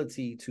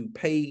ability to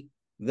pay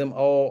them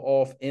all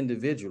off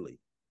individually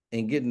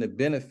and getting the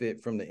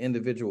benefit from the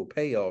individual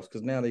payoffs,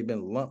 because now they've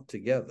been lumped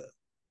together.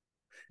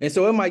 And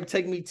so it might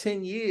take me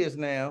 10 years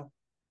now,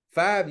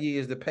 5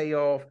 years, to pay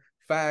off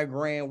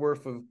 $5,000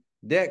 worth of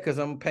debt, because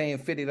I'm paying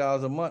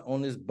 $50 a month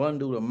on this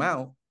bundled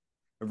amount,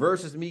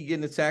 versus me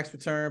getting a tax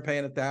return,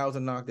 paying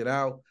 $1,000, knocked it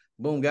out.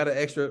 Boom, got an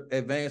extra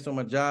advance on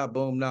my job.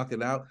 Boom, knocked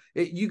it out.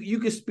 You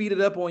can speed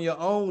it up on your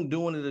own,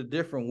 doing it a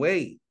different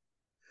way.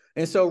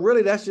 And so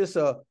really that's just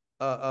a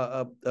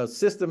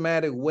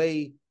systematic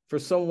way for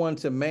someone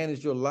to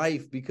manage your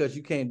life, because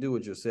you can't do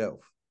it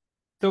yourself.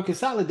 So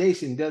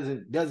consolidation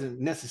doesn't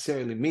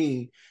necessarily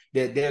mean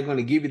that they're going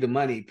to give you the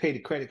money, pay the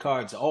credit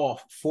cards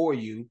off for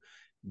you,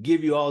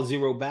 give you all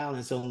zero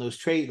balance on those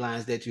trade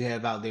lines that you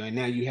have out there, and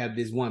now you have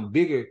this one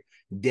bigger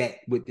debt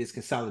with this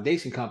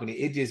consolidation company.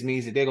 It just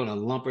means that they're going to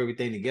lump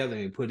everything together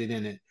and put it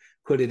in an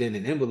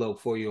envelope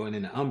for you and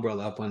in an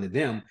umbrella up under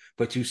them,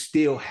 but you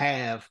still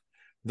have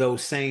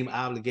those same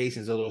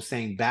obligations or those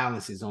same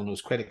balances on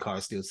those credit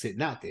cards still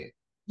sitting out there.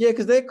 Yeah,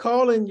 because they're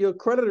calling your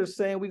creditors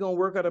saying, we're going to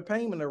work out a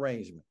payment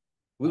arrangement.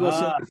 We're going to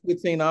send you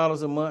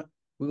 $15 a month.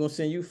 We're going to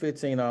send you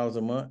 $15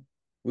 a month.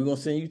 We're going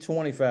to send you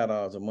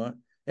 $25 a month.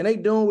 And they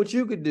doing what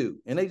you could do.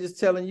 And they just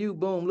telling you,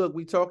 boom, look,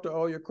 we talked to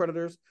all your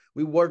creditors.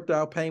 We worked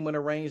out payment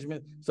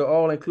arrangement. So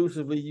all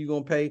inclusively, you're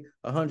going to pay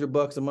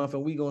 $100 a month,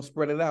 and we're going to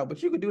spread it out.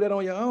 But you could do that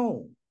on your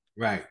own.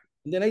 Right.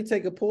 And then they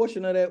take a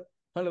portion of that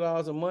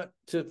 $100 a month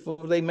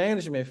for their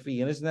management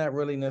fee, and it's not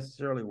really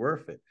necessarily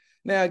worth it.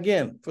 Now,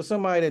 again, for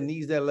somebody that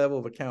needs that level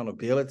of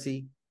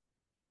accountability,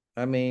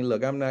 I mean,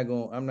 look, I'm not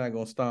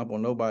gonna stomp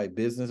on nobody's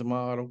business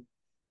model,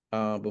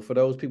 but for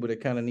those people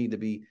that kind of need to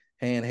be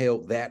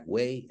handheld that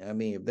way, I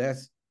mean, if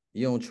that's,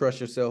 you don't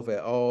trust yourself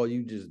at all,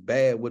 you just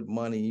bad with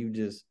money,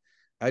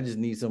 I just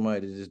need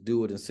somebody to just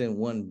do it and send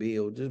one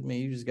bill.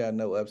 You just got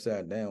no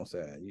upside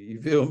downside.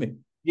 You feel me?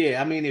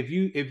 Yeah, I mean, if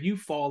you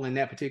fall in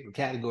that particular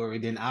category,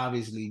 then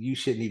obviously you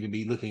shouldn't even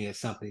be looking at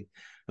something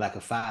like a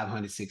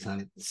 $500,000,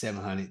 $600,000,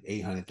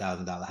 $700,000,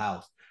 $800,000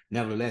 house.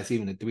 Nevertheless,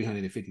 even a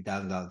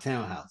 $350,000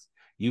 townhouse,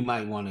 you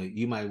might want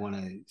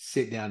to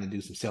sit down and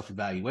do some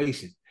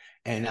self-evaluation.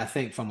 And I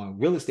think from a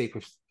real estate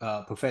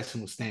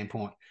professional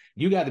standpoint,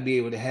 you got to be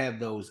able to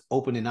have those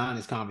open and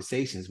honest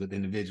conversations with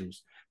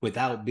individuals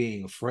without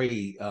being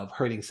afraid of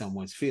hurting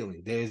someone's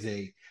feelings. There's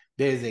a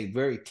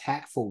very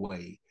tactful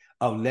way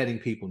of letting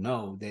people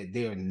know that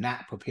they're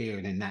not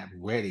prepared and not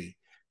ready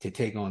to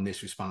take on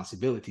this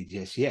responsibility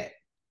just yet.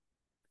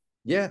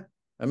 Yeah,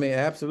 I mean,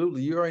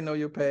 absolutely. You already know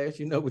your past.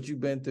 You know what you've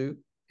been through.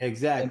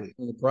 Exactly.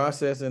 And the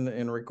process and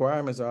the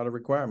requirements are the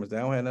requirements. They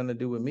don't have nothing to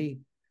do with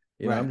me.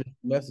 You know, I'm just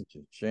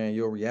messaging, sharing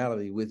your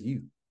reality with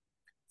you.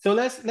 So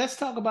let's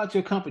talk about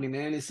your company,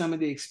 man, and some of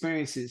the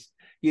experiences.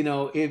 You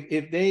know,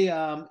 if they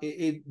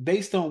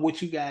based on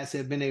what you guys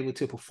have been able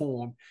to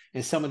perform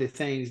and some of the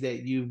things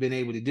that you've been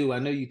able to do. I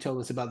know you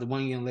told us about the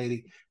one young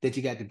lady that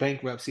you got the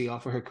bankruptcy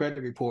off of her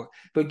credit report,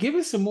 but give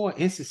us some more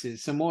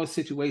instances, some more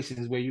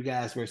situations where you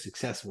guys were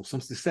successful.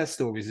 Some success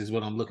stories is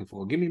what I'm looking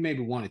for. Give me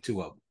maybe one or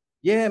two of them.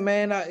 Yeah,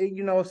 man.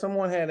 If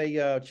someone had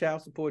a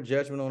child support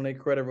judgment on their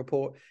credit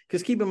report,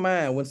 because keep in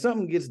mind, when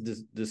something gets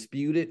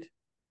disputed,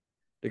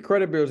 the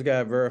credit bureau's got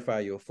to verify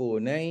your full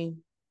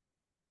name,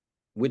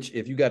 which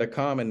if you got a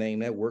common name,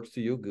 that works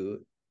to your good.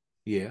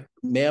 Yeah.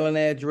 Mailing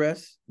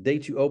address,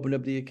 date you opened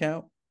up the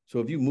account. So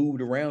if you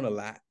moved around a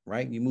lot,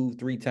 right? You moved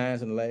 3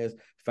 times in the last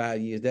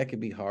 5 years, that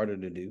could be harder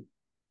to do.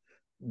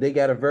 They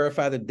got to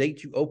verify the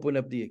date you opened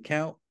up the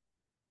account,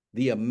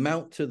 the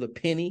amount to the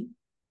penny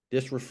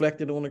that's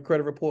reflected on the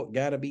credit report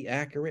got to be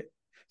accurate.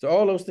 So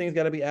all those things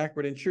got to be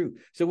accurate and true.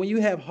 So when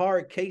you have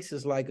hard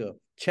cases like a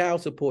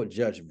child support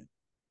judgment,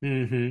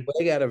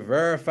 they got to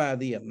verify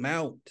the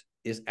amount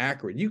is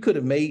accurate. You could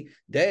have made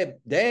dad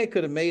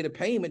could have made a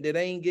payment that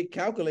ain't get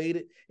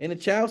calculated in the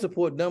child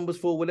support numbers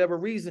for whatever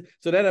reason.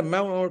 So that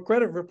amount on a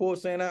credit report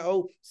saying I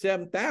owe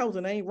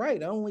 $7,000 ain't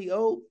right. I only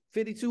owe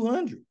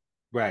 $5,200.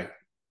 Right.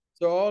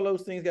 So all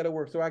those things got to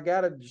work. So I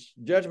got a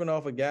judgment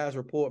off a guy's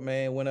report,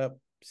 man, went up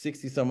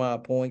 60 some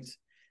odd points.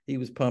 He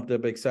was pumped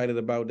up, excited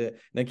about that.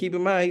 Now keep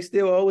in mind, he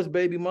still owes his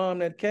baby mom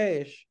that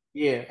cash.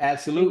 Yeah,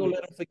 absolutely. Don't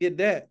let him forget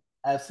that.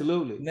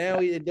 Absolutely. Now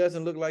it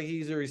doesn't look like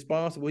he's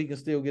irresponsible. He can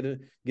still get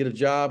a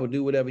job or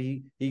do whatever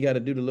he got to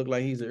do to look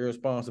like he's an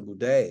irresponsible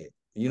dad.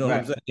 You know what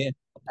I'm saying?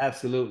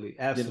 Absolutely.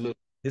 Absolutely.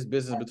 His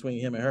business between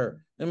him and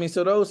her. I mean,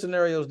 so those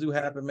scenarios do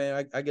happen,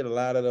 man. I get a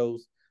lot of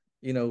those,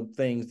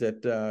 things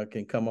that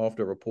can come off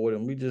the report.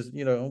 And we just,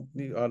 we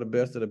are the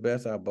best of the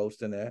best. I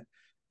boast in that.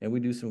 And we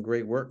do some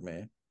great work,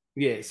 man.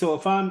 Yeah. So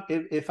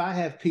if I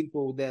have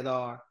people that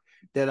are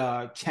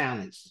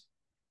challenged,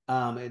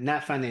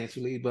 not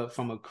financially, but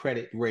from a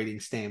credit rating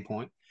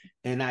standpoint,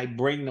 and I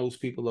bring those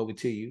people over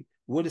to you,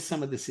 what are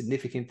some of the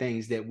significant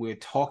things that we're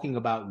talking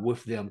about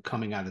with them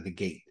coming out of the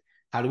gate?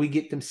 How do we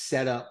get them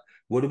set up?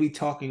 What are we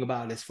talking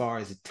about as far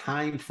as a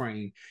time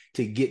frame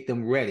to get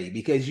them ready?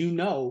 Because you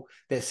know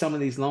that some of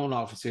these loan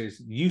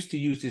officers used to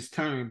use this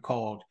term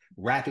called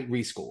rapid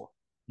rescore.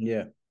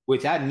 Yeah.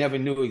 Which I never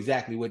knew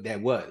exactly what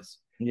that was.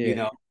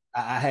 Yeah.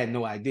 I had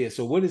no idea.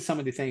 So what are some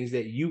of the things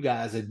that you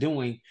guys are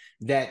doing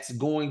that's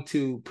going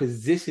to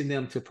position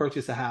them to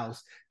purchase a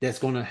house that's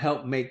going to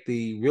help make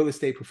the real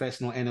estate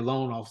professional and the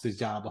loan officer's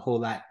job a whole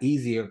lot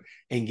easier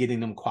in getting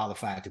them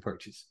qualified to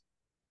purchase?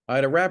 All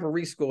right, a rapid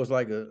rescore is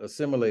like a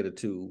simulator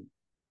tool,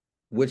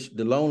 which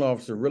the loan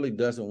officer really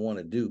doesn't want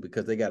to do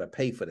because they got to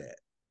pay for that.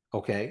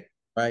 Okay.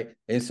 Right.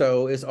 And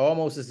so it's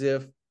almost as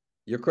if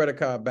your credit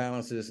card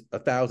balance is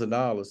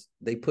 $1,000.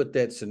 They put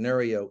that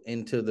scenario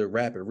into the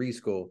rapid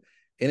rescore.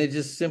 And it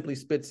just simply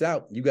spits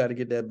out, you got to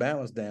get that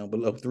balance down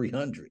below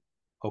 300.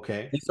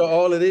 Okay. And so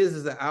all it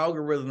is an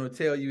algorithm to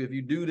tell you if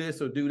you do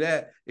this or do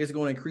that, it's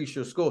going to increase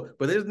your score.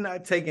 But it's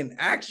not taking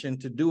action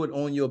to do it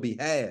on your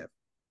behalf.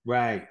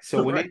 Right.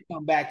 So when they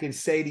come back and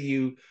say to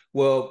you,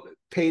 well,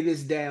 pay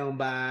this down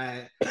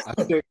by a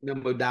certain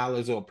number of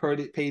dollars or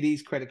pay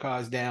these credit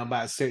cards down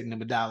by a certain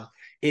number of dollars,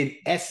 in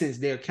essence,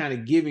 they're kind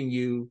of giving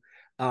you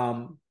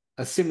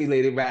a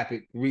simulated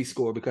rapid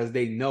rescore because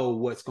they know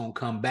what's going to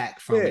come back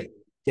from it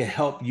to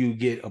help you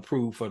get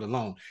approved for the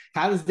loan.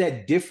 How does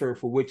that differ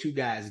for what you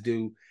guys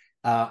do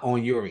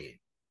on your end?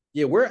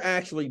 Yeah, we're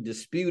actually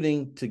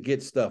disputing to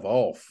get stuff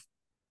off.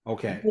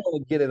 Okay. We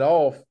want to get it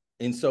off.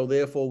 And so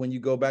therefore, when you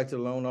go back to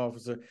the loan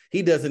officer,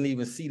 he doesn't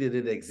even see that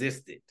it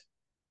existed.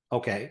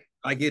 Okay.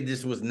 Like it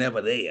just was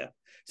never there.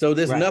 So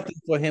there's nothing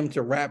for him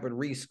to rapid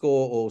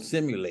rescore or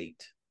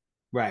simulate.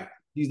 Right.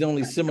 He's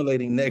only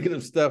simulating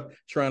negative stuff,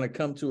 trying to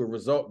come to a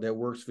result that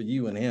works for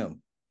you and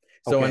him.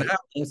 So in our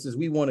instance,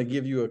 we want to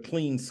give you a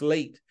clean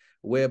slate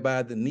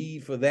whereby the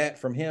need for that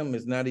from him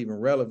is not even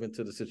relevant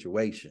to the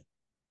situation.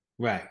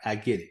 Right. I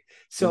get it.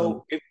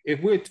 So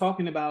if we're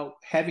talking about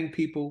having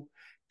people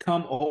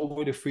come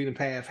over the Freedom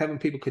Path, having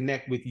people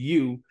connect with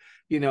you,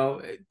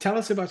 tell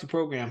us about your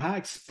program. How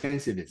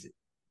expensive is it?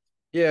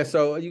 Yeah,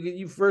 so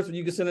you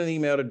can send an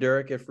email to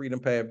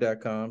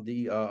Derrick@freedompath.com,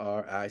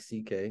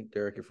 DERRICK,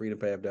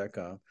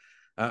 Derrick@freedompath.com.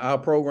 Our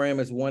program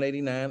is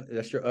 $189.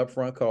 That's your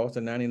upfront cost,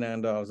 and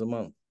 $99 a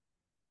month.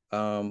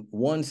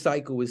 One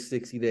cycle is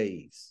 60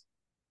 days.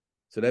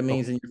 So that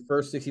means in your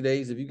first 60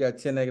 days, if you got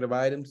 10 negative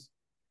items,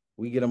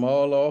 we get them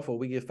all off, or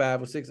we get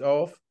 5 or 6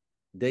 off.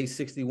 Day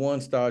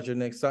 61 starts your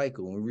next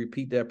cycle, and we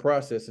repeat that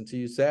process until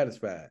you're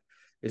satisfied.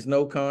 It's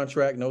no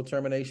contract, no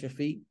termination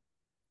fee.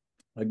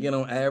 Again,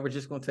 on average,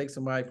 it's going to take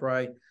somebody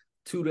probably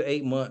 2 to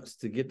 8 months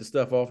to get the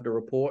stuff off the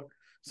report.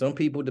 Some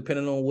people,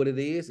 depending on what it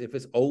is, if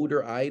it's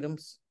older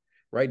items,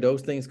 right,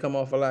 those things come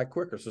off a lot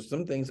quicker. So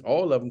some things,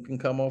 all of them can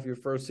come off your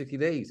first 60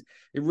 days.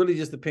 It really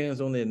just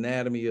depends on the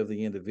anatomy of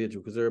the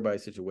individual because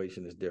everybody's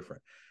situation is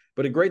different.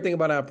 But the great thing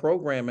about our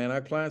program, man,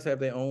 our clients have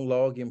their own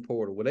login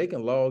portal where they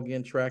can log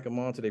in, track them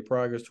onto their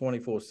progress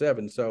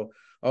 24/7. So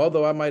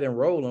although I might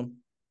enroll them,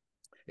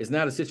 it's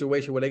not a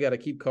situation where they got to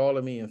keep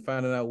calling me and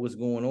finding out what's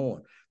going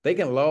on. They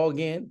can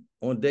log in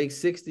on day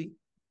 60.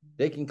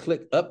 They can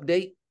click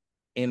update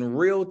in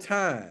real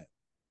time.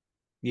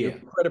 Your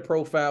credit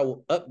profile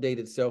will update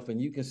itself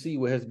and you can see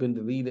what has been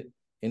deleted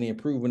and the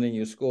improvement in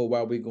your score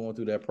while we're going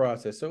through that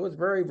process. So it's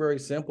very, very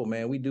simple,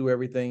 man. We do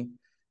everything,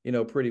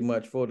 pretty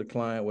much for the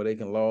client where they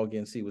can log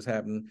in, see what's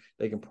happening.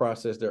 They can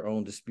process their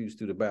own disputes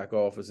through the back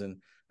office,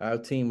 and our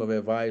team of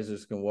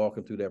advisors can walk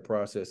them through that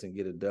process and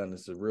get it done.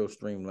 It's a real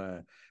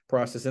streamlined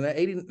process. And that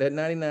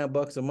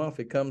 $99 a month,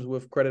 it comes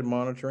with credit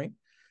monitoring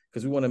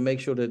because we want to make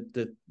sure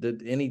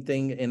that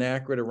anything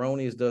inaccurate,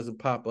 erroneous doesn't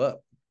pop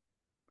up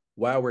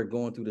while we're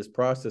going through this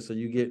process. So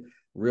you get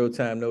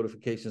real-time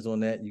notifications on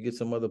that. You get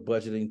some other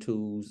budgeting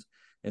tools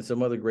and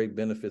some other great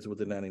benefits with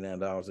the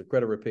 $99. The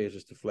credit repair is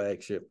just the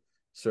flagship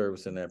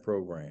service in that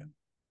program.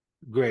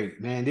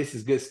 Great, man. This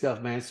is good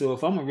stuff, man. So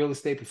if I'm a real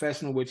estate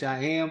professional, which I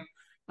am,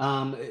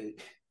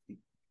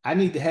 I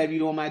need to have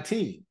you on my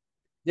team.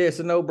 Yeah, it's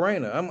a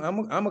no-brainer.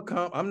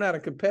 I'm not a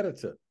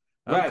competitor.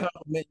 I'm Right.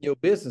 complimenting your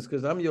business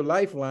because I'm your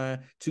lifeline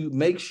to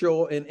make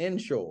sure and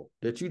ensure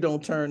that you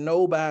don't turn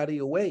nobody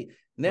away.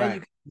 Now Right. you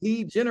can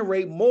lead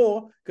generate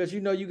more because you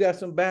know you got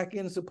some back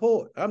end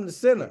support. I'm the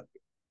center,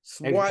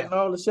 swatting Exactly.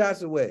 all the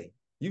shots away.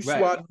 You Right.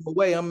 swatting them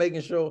away. I'm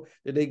making sure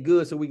that they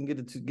good so we can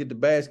get the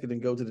basket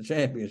and go to the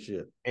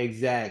championship.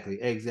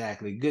 Exactly.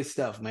 Exactly. Good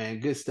stuff, man.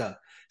 Good stuff.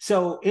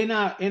 So in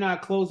our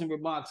closing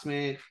remarks,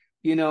 man,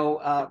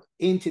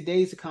 in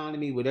today's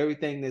economy with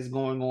everything that's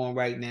going on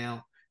right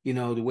now,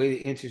 the way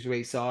the interest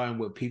rates are and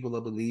what people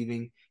are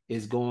believing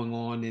is going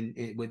on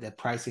with the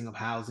pricing of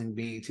housing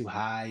being too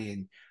high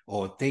and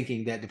or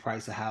thinking that the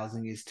price of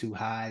housing is too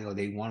high or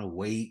they want to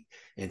wait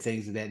and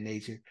things of that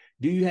nature.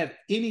 Do you have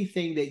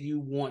anything that you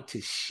want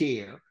to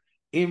share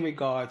in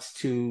regards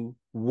to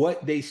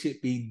what they should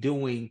be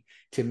doing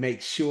to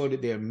make sure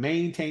that they're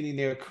maintaining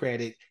their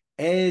credit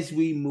as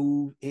we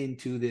move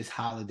into this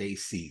holiday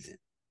season?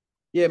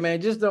 Yeah,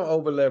 man, just don't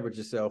over leverage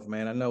yourself,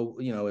 man. I know,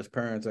 as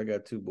parents, I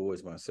got two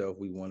boys myself.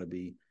 We want to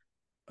be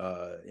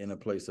in a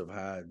place of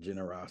high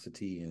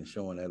generosity and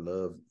showing that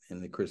love in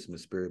the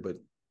Christmas spirit, but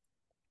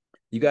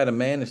you got to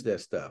manage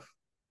that stuff.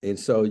 And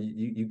so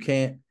you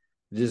can't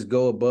just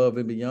go above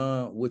and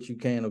beyond what you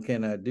can or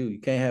cannot do. You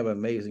can't have an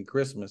amazing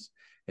Christmas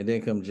and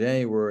then come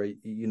January,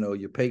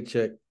 your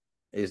paycheck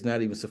is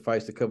not even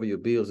suffice to cover your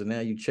bills, and now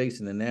you're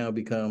chasing, and now it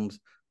becomes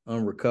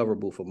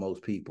unrecoverable for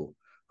most people.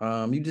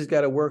 You just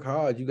got to work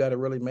hard. You got to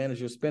really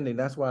manage your spending.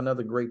 That's why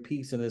another great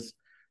piece in this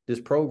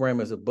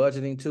program is a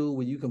budgeting tool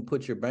where you can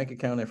put your bank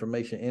account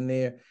information in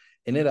there,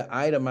 and it'll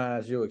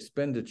itemize your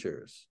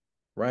expenditures.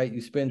 Right?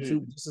 You spend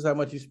this is how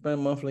much you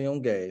spend monthly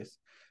on gas.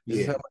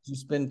 This is how much you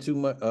spend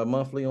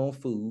monthly on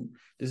food.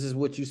 This is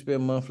what you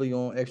spend monthly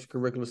on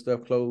extracurricular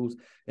stuff, clothes,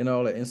 and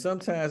all that. And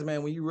sometimes,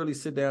 man, when you really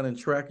sit down and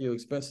track your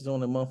expenses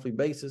on a monthly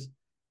basis,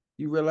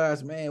 you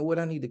realize, man, what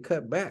I need to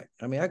cut back.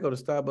 I mean, I go to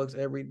Starbucks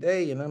every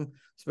day and I'm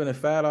spending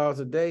 $5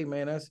 a day,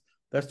 man.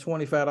 That's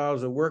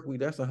 $25 a work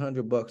week. That's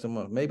 $100 a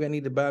month. Maybe I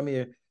need to buy me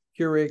a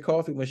Keurig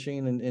coffee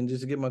machine and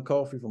just get my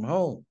coffee from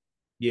home.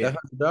 Yeah.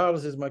 That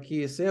 $100 is my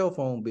kid's cell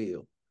phone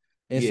bill.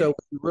 And Yeah. so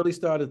you really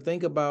start to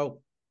think about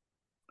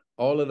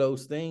all of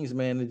those things,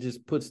 man, it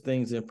just puts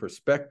things in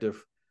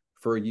perspective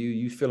for you.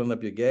 You filling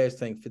up your gas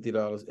tank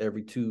 $50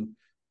 every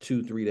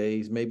 3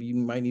 days. Maybe you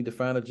might need to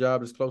find a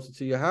job that's closer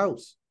to your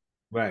house.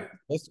 Right.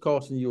 That's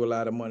costing you a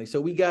lot of money. So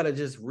we got to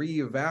just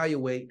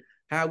reevaluate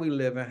how we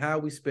live and how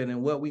we spend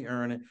and what we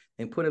earn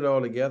and put it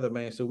all together,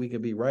 man, so we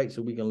can be right,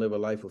 so we can live a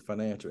life of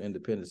financial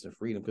independence and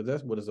freedom, because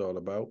that's what it's all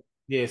about.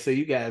 Yeah, so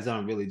you guys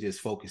aren't really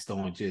just focused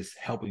on just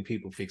helping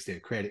people fix their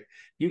credit.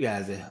 You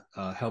guys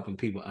are helping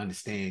people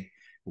understand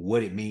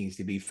what it means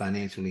to be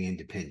financially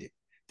independent.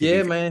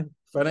 Yeah, man.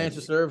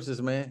 Financial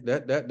services, man.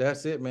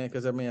 That's it, man.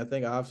 Because I mean, I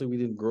think obviously we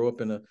didn't grow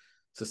up in a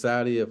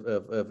society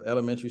of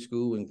elementary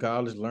school and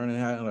college learning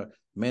how to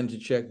manage a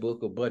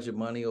checkbook or budget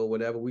money or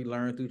whatever. We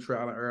learned through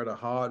trial and error the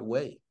hard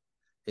way.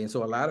 And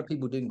so a lot of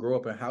people didn't grow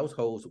up in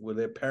households where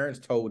their parents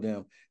told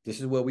them, this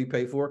is what we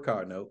pay for a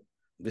car note.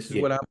 This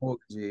is what our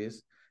mortgage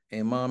is.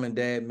 And mom and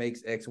dad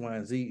makes X, Y,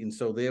 and Z. And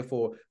so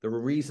therefore, the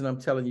reason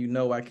I'm telling you,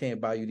 no, I can't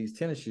buy you these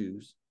tennis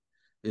shoes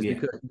is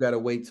because you got to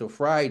wait till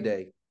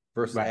Friday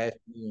versus asking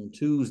you on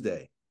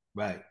Tuesday.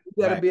 Right.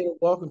 You got to be able to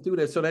walk them through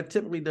that. So that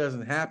typically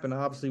doesn't happen.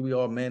 Obviously, we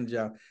all manage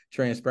our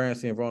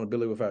transparency and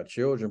vulnerability with our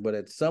children, but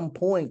at some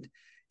point,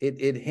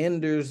 it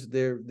hinders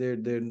their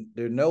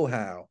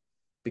know-how,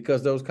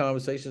 because those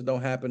conversations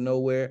don't happen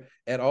nowhere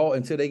at all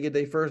until they get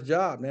their first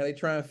job. Now they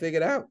try and figure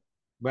it out.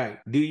 Right.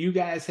 Do you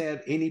guys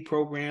have any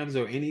programs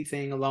or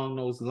anything along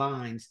those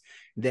lines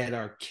that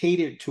are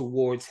catered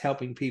towards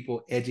helping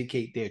people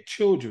educate their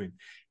children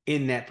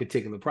in that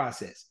particular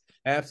process?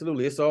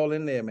 Absolutely. It's all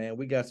in there, man.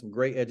 We got some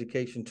great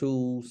education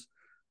tools,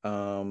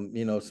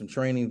 some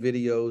training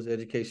videos,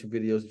 education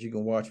videos that you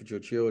can watch with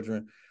your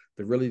children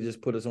to really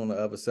just put us on the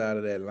other side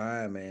of that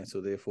line, man. So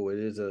therefore it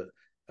is a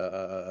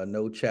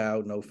no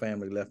child, no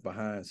family left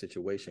behind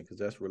situation, because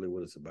that's really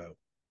what it's about.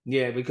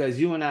 Yeah, because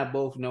you and I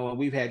both know, and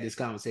we've had this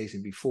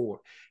conversation before,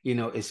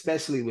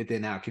 especially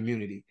within our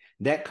community,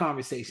 that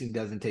conversation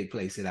doesn't take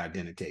place at our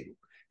dinner table.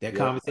 That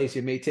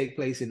conversation may take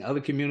place in other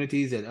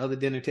communities at other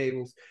dinner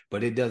tables,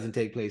 but it doesn't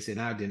take place in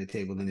our dinner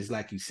table. And it's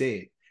like you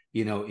said,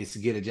 it's to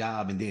get a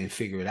job and then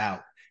figure it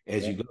out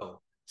as you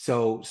go.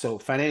 So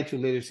financial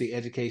literacy,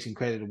 education,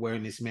 credit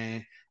awareness,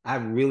 man, I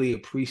really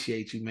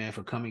appreciate you, man,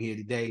 for coming here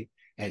today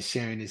and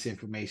sharing this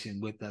information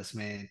with us,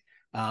 man.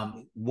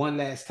 One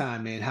last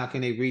time, man, how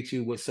can they reach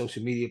you? What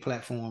social media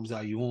platforms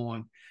are you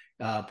on?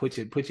 Put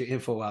your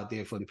info out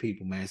there for the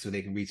people, man, so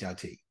they can reach out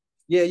to you.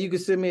 Yeah, you can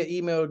send me an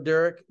email,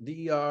 Derek,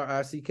 DERICK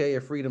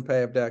at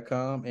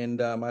freedompath.com. And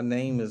my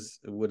name is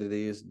what it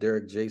is,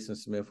 Derek Jason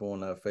Smith,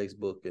 on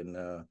Facebook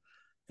and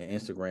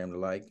Instagram and the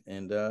like.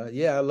 And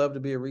I love to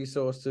be a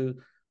resource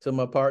to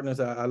my partners.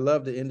 I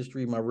love the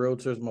industry, my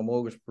realtors, my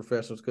mortgage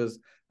professionals, because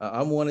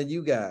I'm one of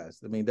you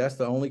guys. I mean, that's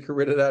the only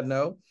career that I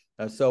know.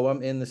 So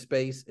I'm in the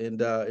space,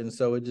 and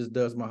so it just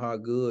does my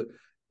heart good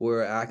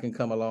where I can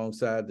come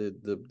alongside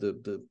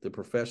the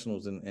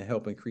professionals and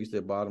help increase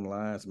their bottom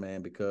lines,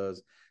 man,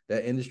 because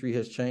that industry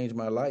has changed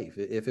my life.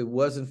 If it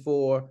wasn't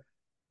for,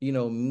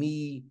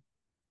 me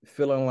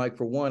feeling like,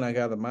 for one, I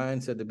got a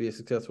mindset to be a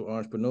successful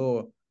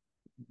entrepreneur,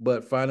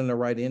 but finding the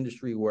right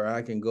industry where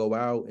I can go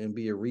out and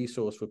be a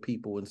resource for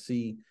people and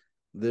see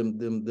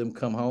them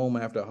come home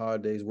after a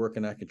hard day's work,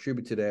 and I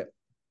contribute to that,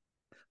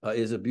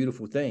 is a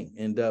beautiful thing.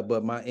 And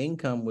but my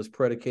income was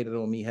predicated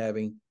on me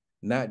having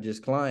not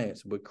just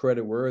clients, but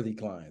credit-worthy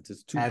clients.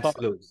 It's two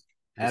parts.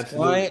 Absolutely.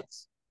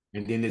 Clients,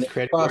 and then it's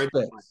credit-worthy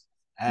prospects.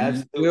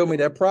 Absolutely. You feel me?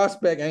 That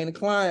prospect ain't a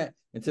client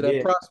until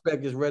that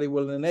prospect is ready,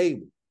 willing, and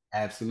able.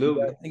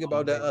 Absolutely. Think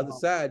about that other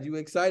side. You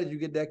excited, you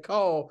get that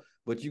call,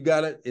 but you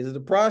got it. Is it a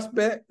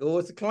prospect or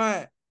it's a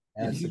client?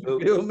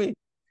 Absolutely. You feel me?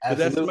 Because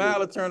that Absolutely. smile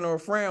will turn on a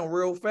frown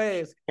real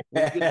fast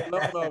when you get the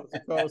loan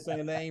officer call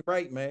saying they ain't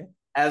right, man.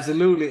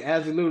 Absolutely,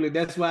 absolutely.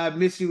 That's why I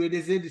miss you in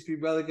this industry,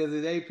 brother, because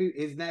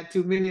it's not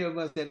too many of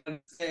us that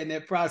understand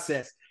that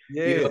process.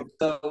 Yeah.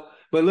 So,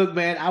 but look,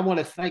 man, I want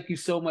to thank you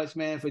so much,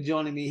 man, for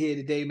joining me here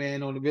today,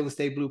 man, on the Real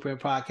Estate Blueprint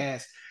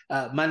Podcast.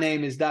 My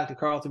name is Dr.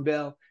 Carlton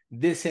Bell.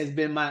 This has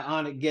been my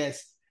honored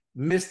guest,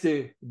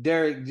 Mr.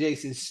 Derek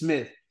Jason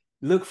Smith.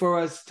 Look for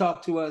us,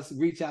 talk to us,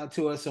 reach out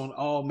to us on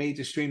all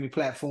major streaming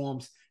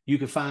platforms. You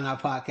can find our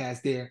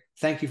podcast there.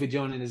 Thank you for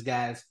joining us,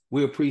 guys.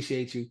 We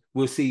appreciate you.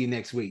 We'll see you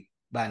next week.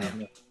 Bye now.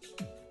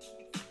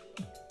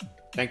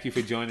 Thank you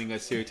for joining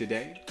us here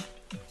today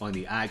on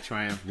the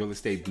iTriumph Real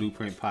Estate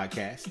Blueprint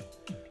Podcast,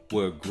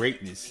 where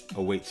greatness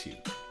awaits you.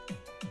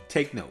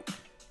 Take note,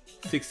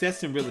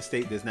 success in real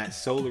estate does not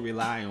solely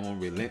rely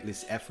on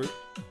relentless effort.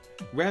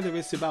 Rather,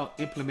 it's about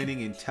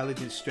implementing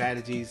intelligent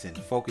strategies and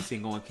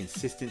focusing on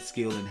consistent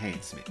skill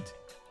enhancement.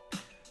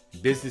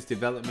 Business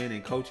development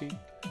and coaching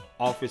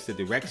offers the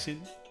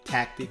direction,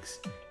 tactics,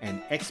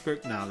 and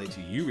expert knowledge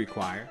you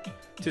require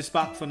to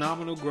spark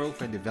phenomenal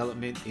growth and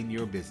development in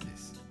your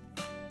business.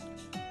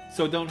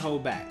 So don't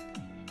hold back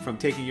from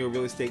taking your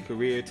real estate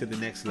career to the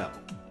next level.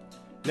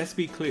 Let's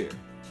be clear,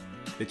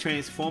 the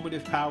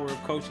transformative power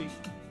of coaching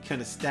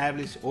can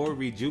establish or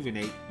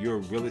rejuvenate your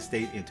real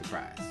estate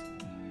enterprise.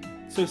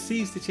 So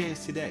seize the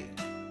chance today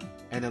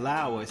and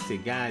allow us to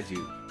guide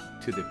you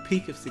to the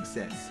peak of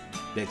success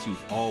that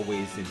you've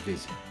always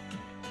envisioned.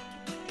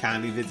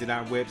 Kindly visit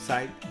our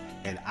website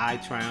at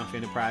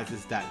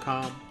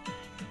iTriumphEnterprises.com,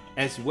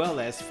 as well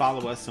as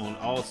follow us on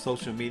all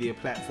social media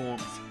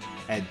platforms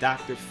at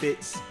Dr.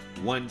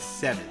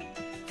 Fitz17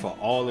 for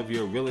all of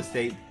your real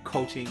estate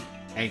coaching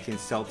and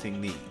consulting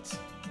needs.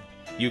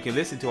 You can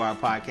listen to our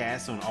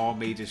podcast on all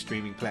major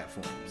streaming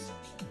platforms.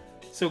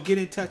 So get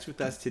in touch with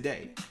us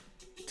today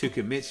to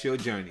commence your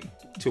journey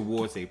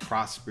towards a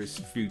prosperous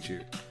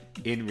future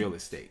in real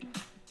estate.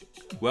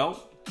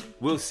 Well,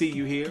 we'll see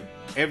you here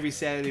every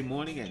Saturday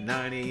morning at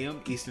 9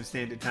 a.m. Eastern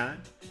Standard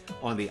Time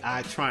on the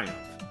iTriumph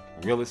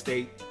Real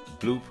Estate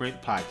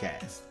Blueprint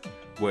Podcast,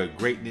 where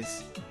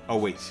greatness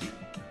awaits you.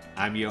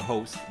 I'm your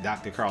host,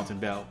 Dr. Carlton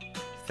Bell.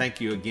 Thank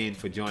you again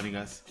for joining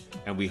us,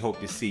 and we hope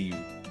to see you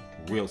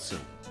real soon.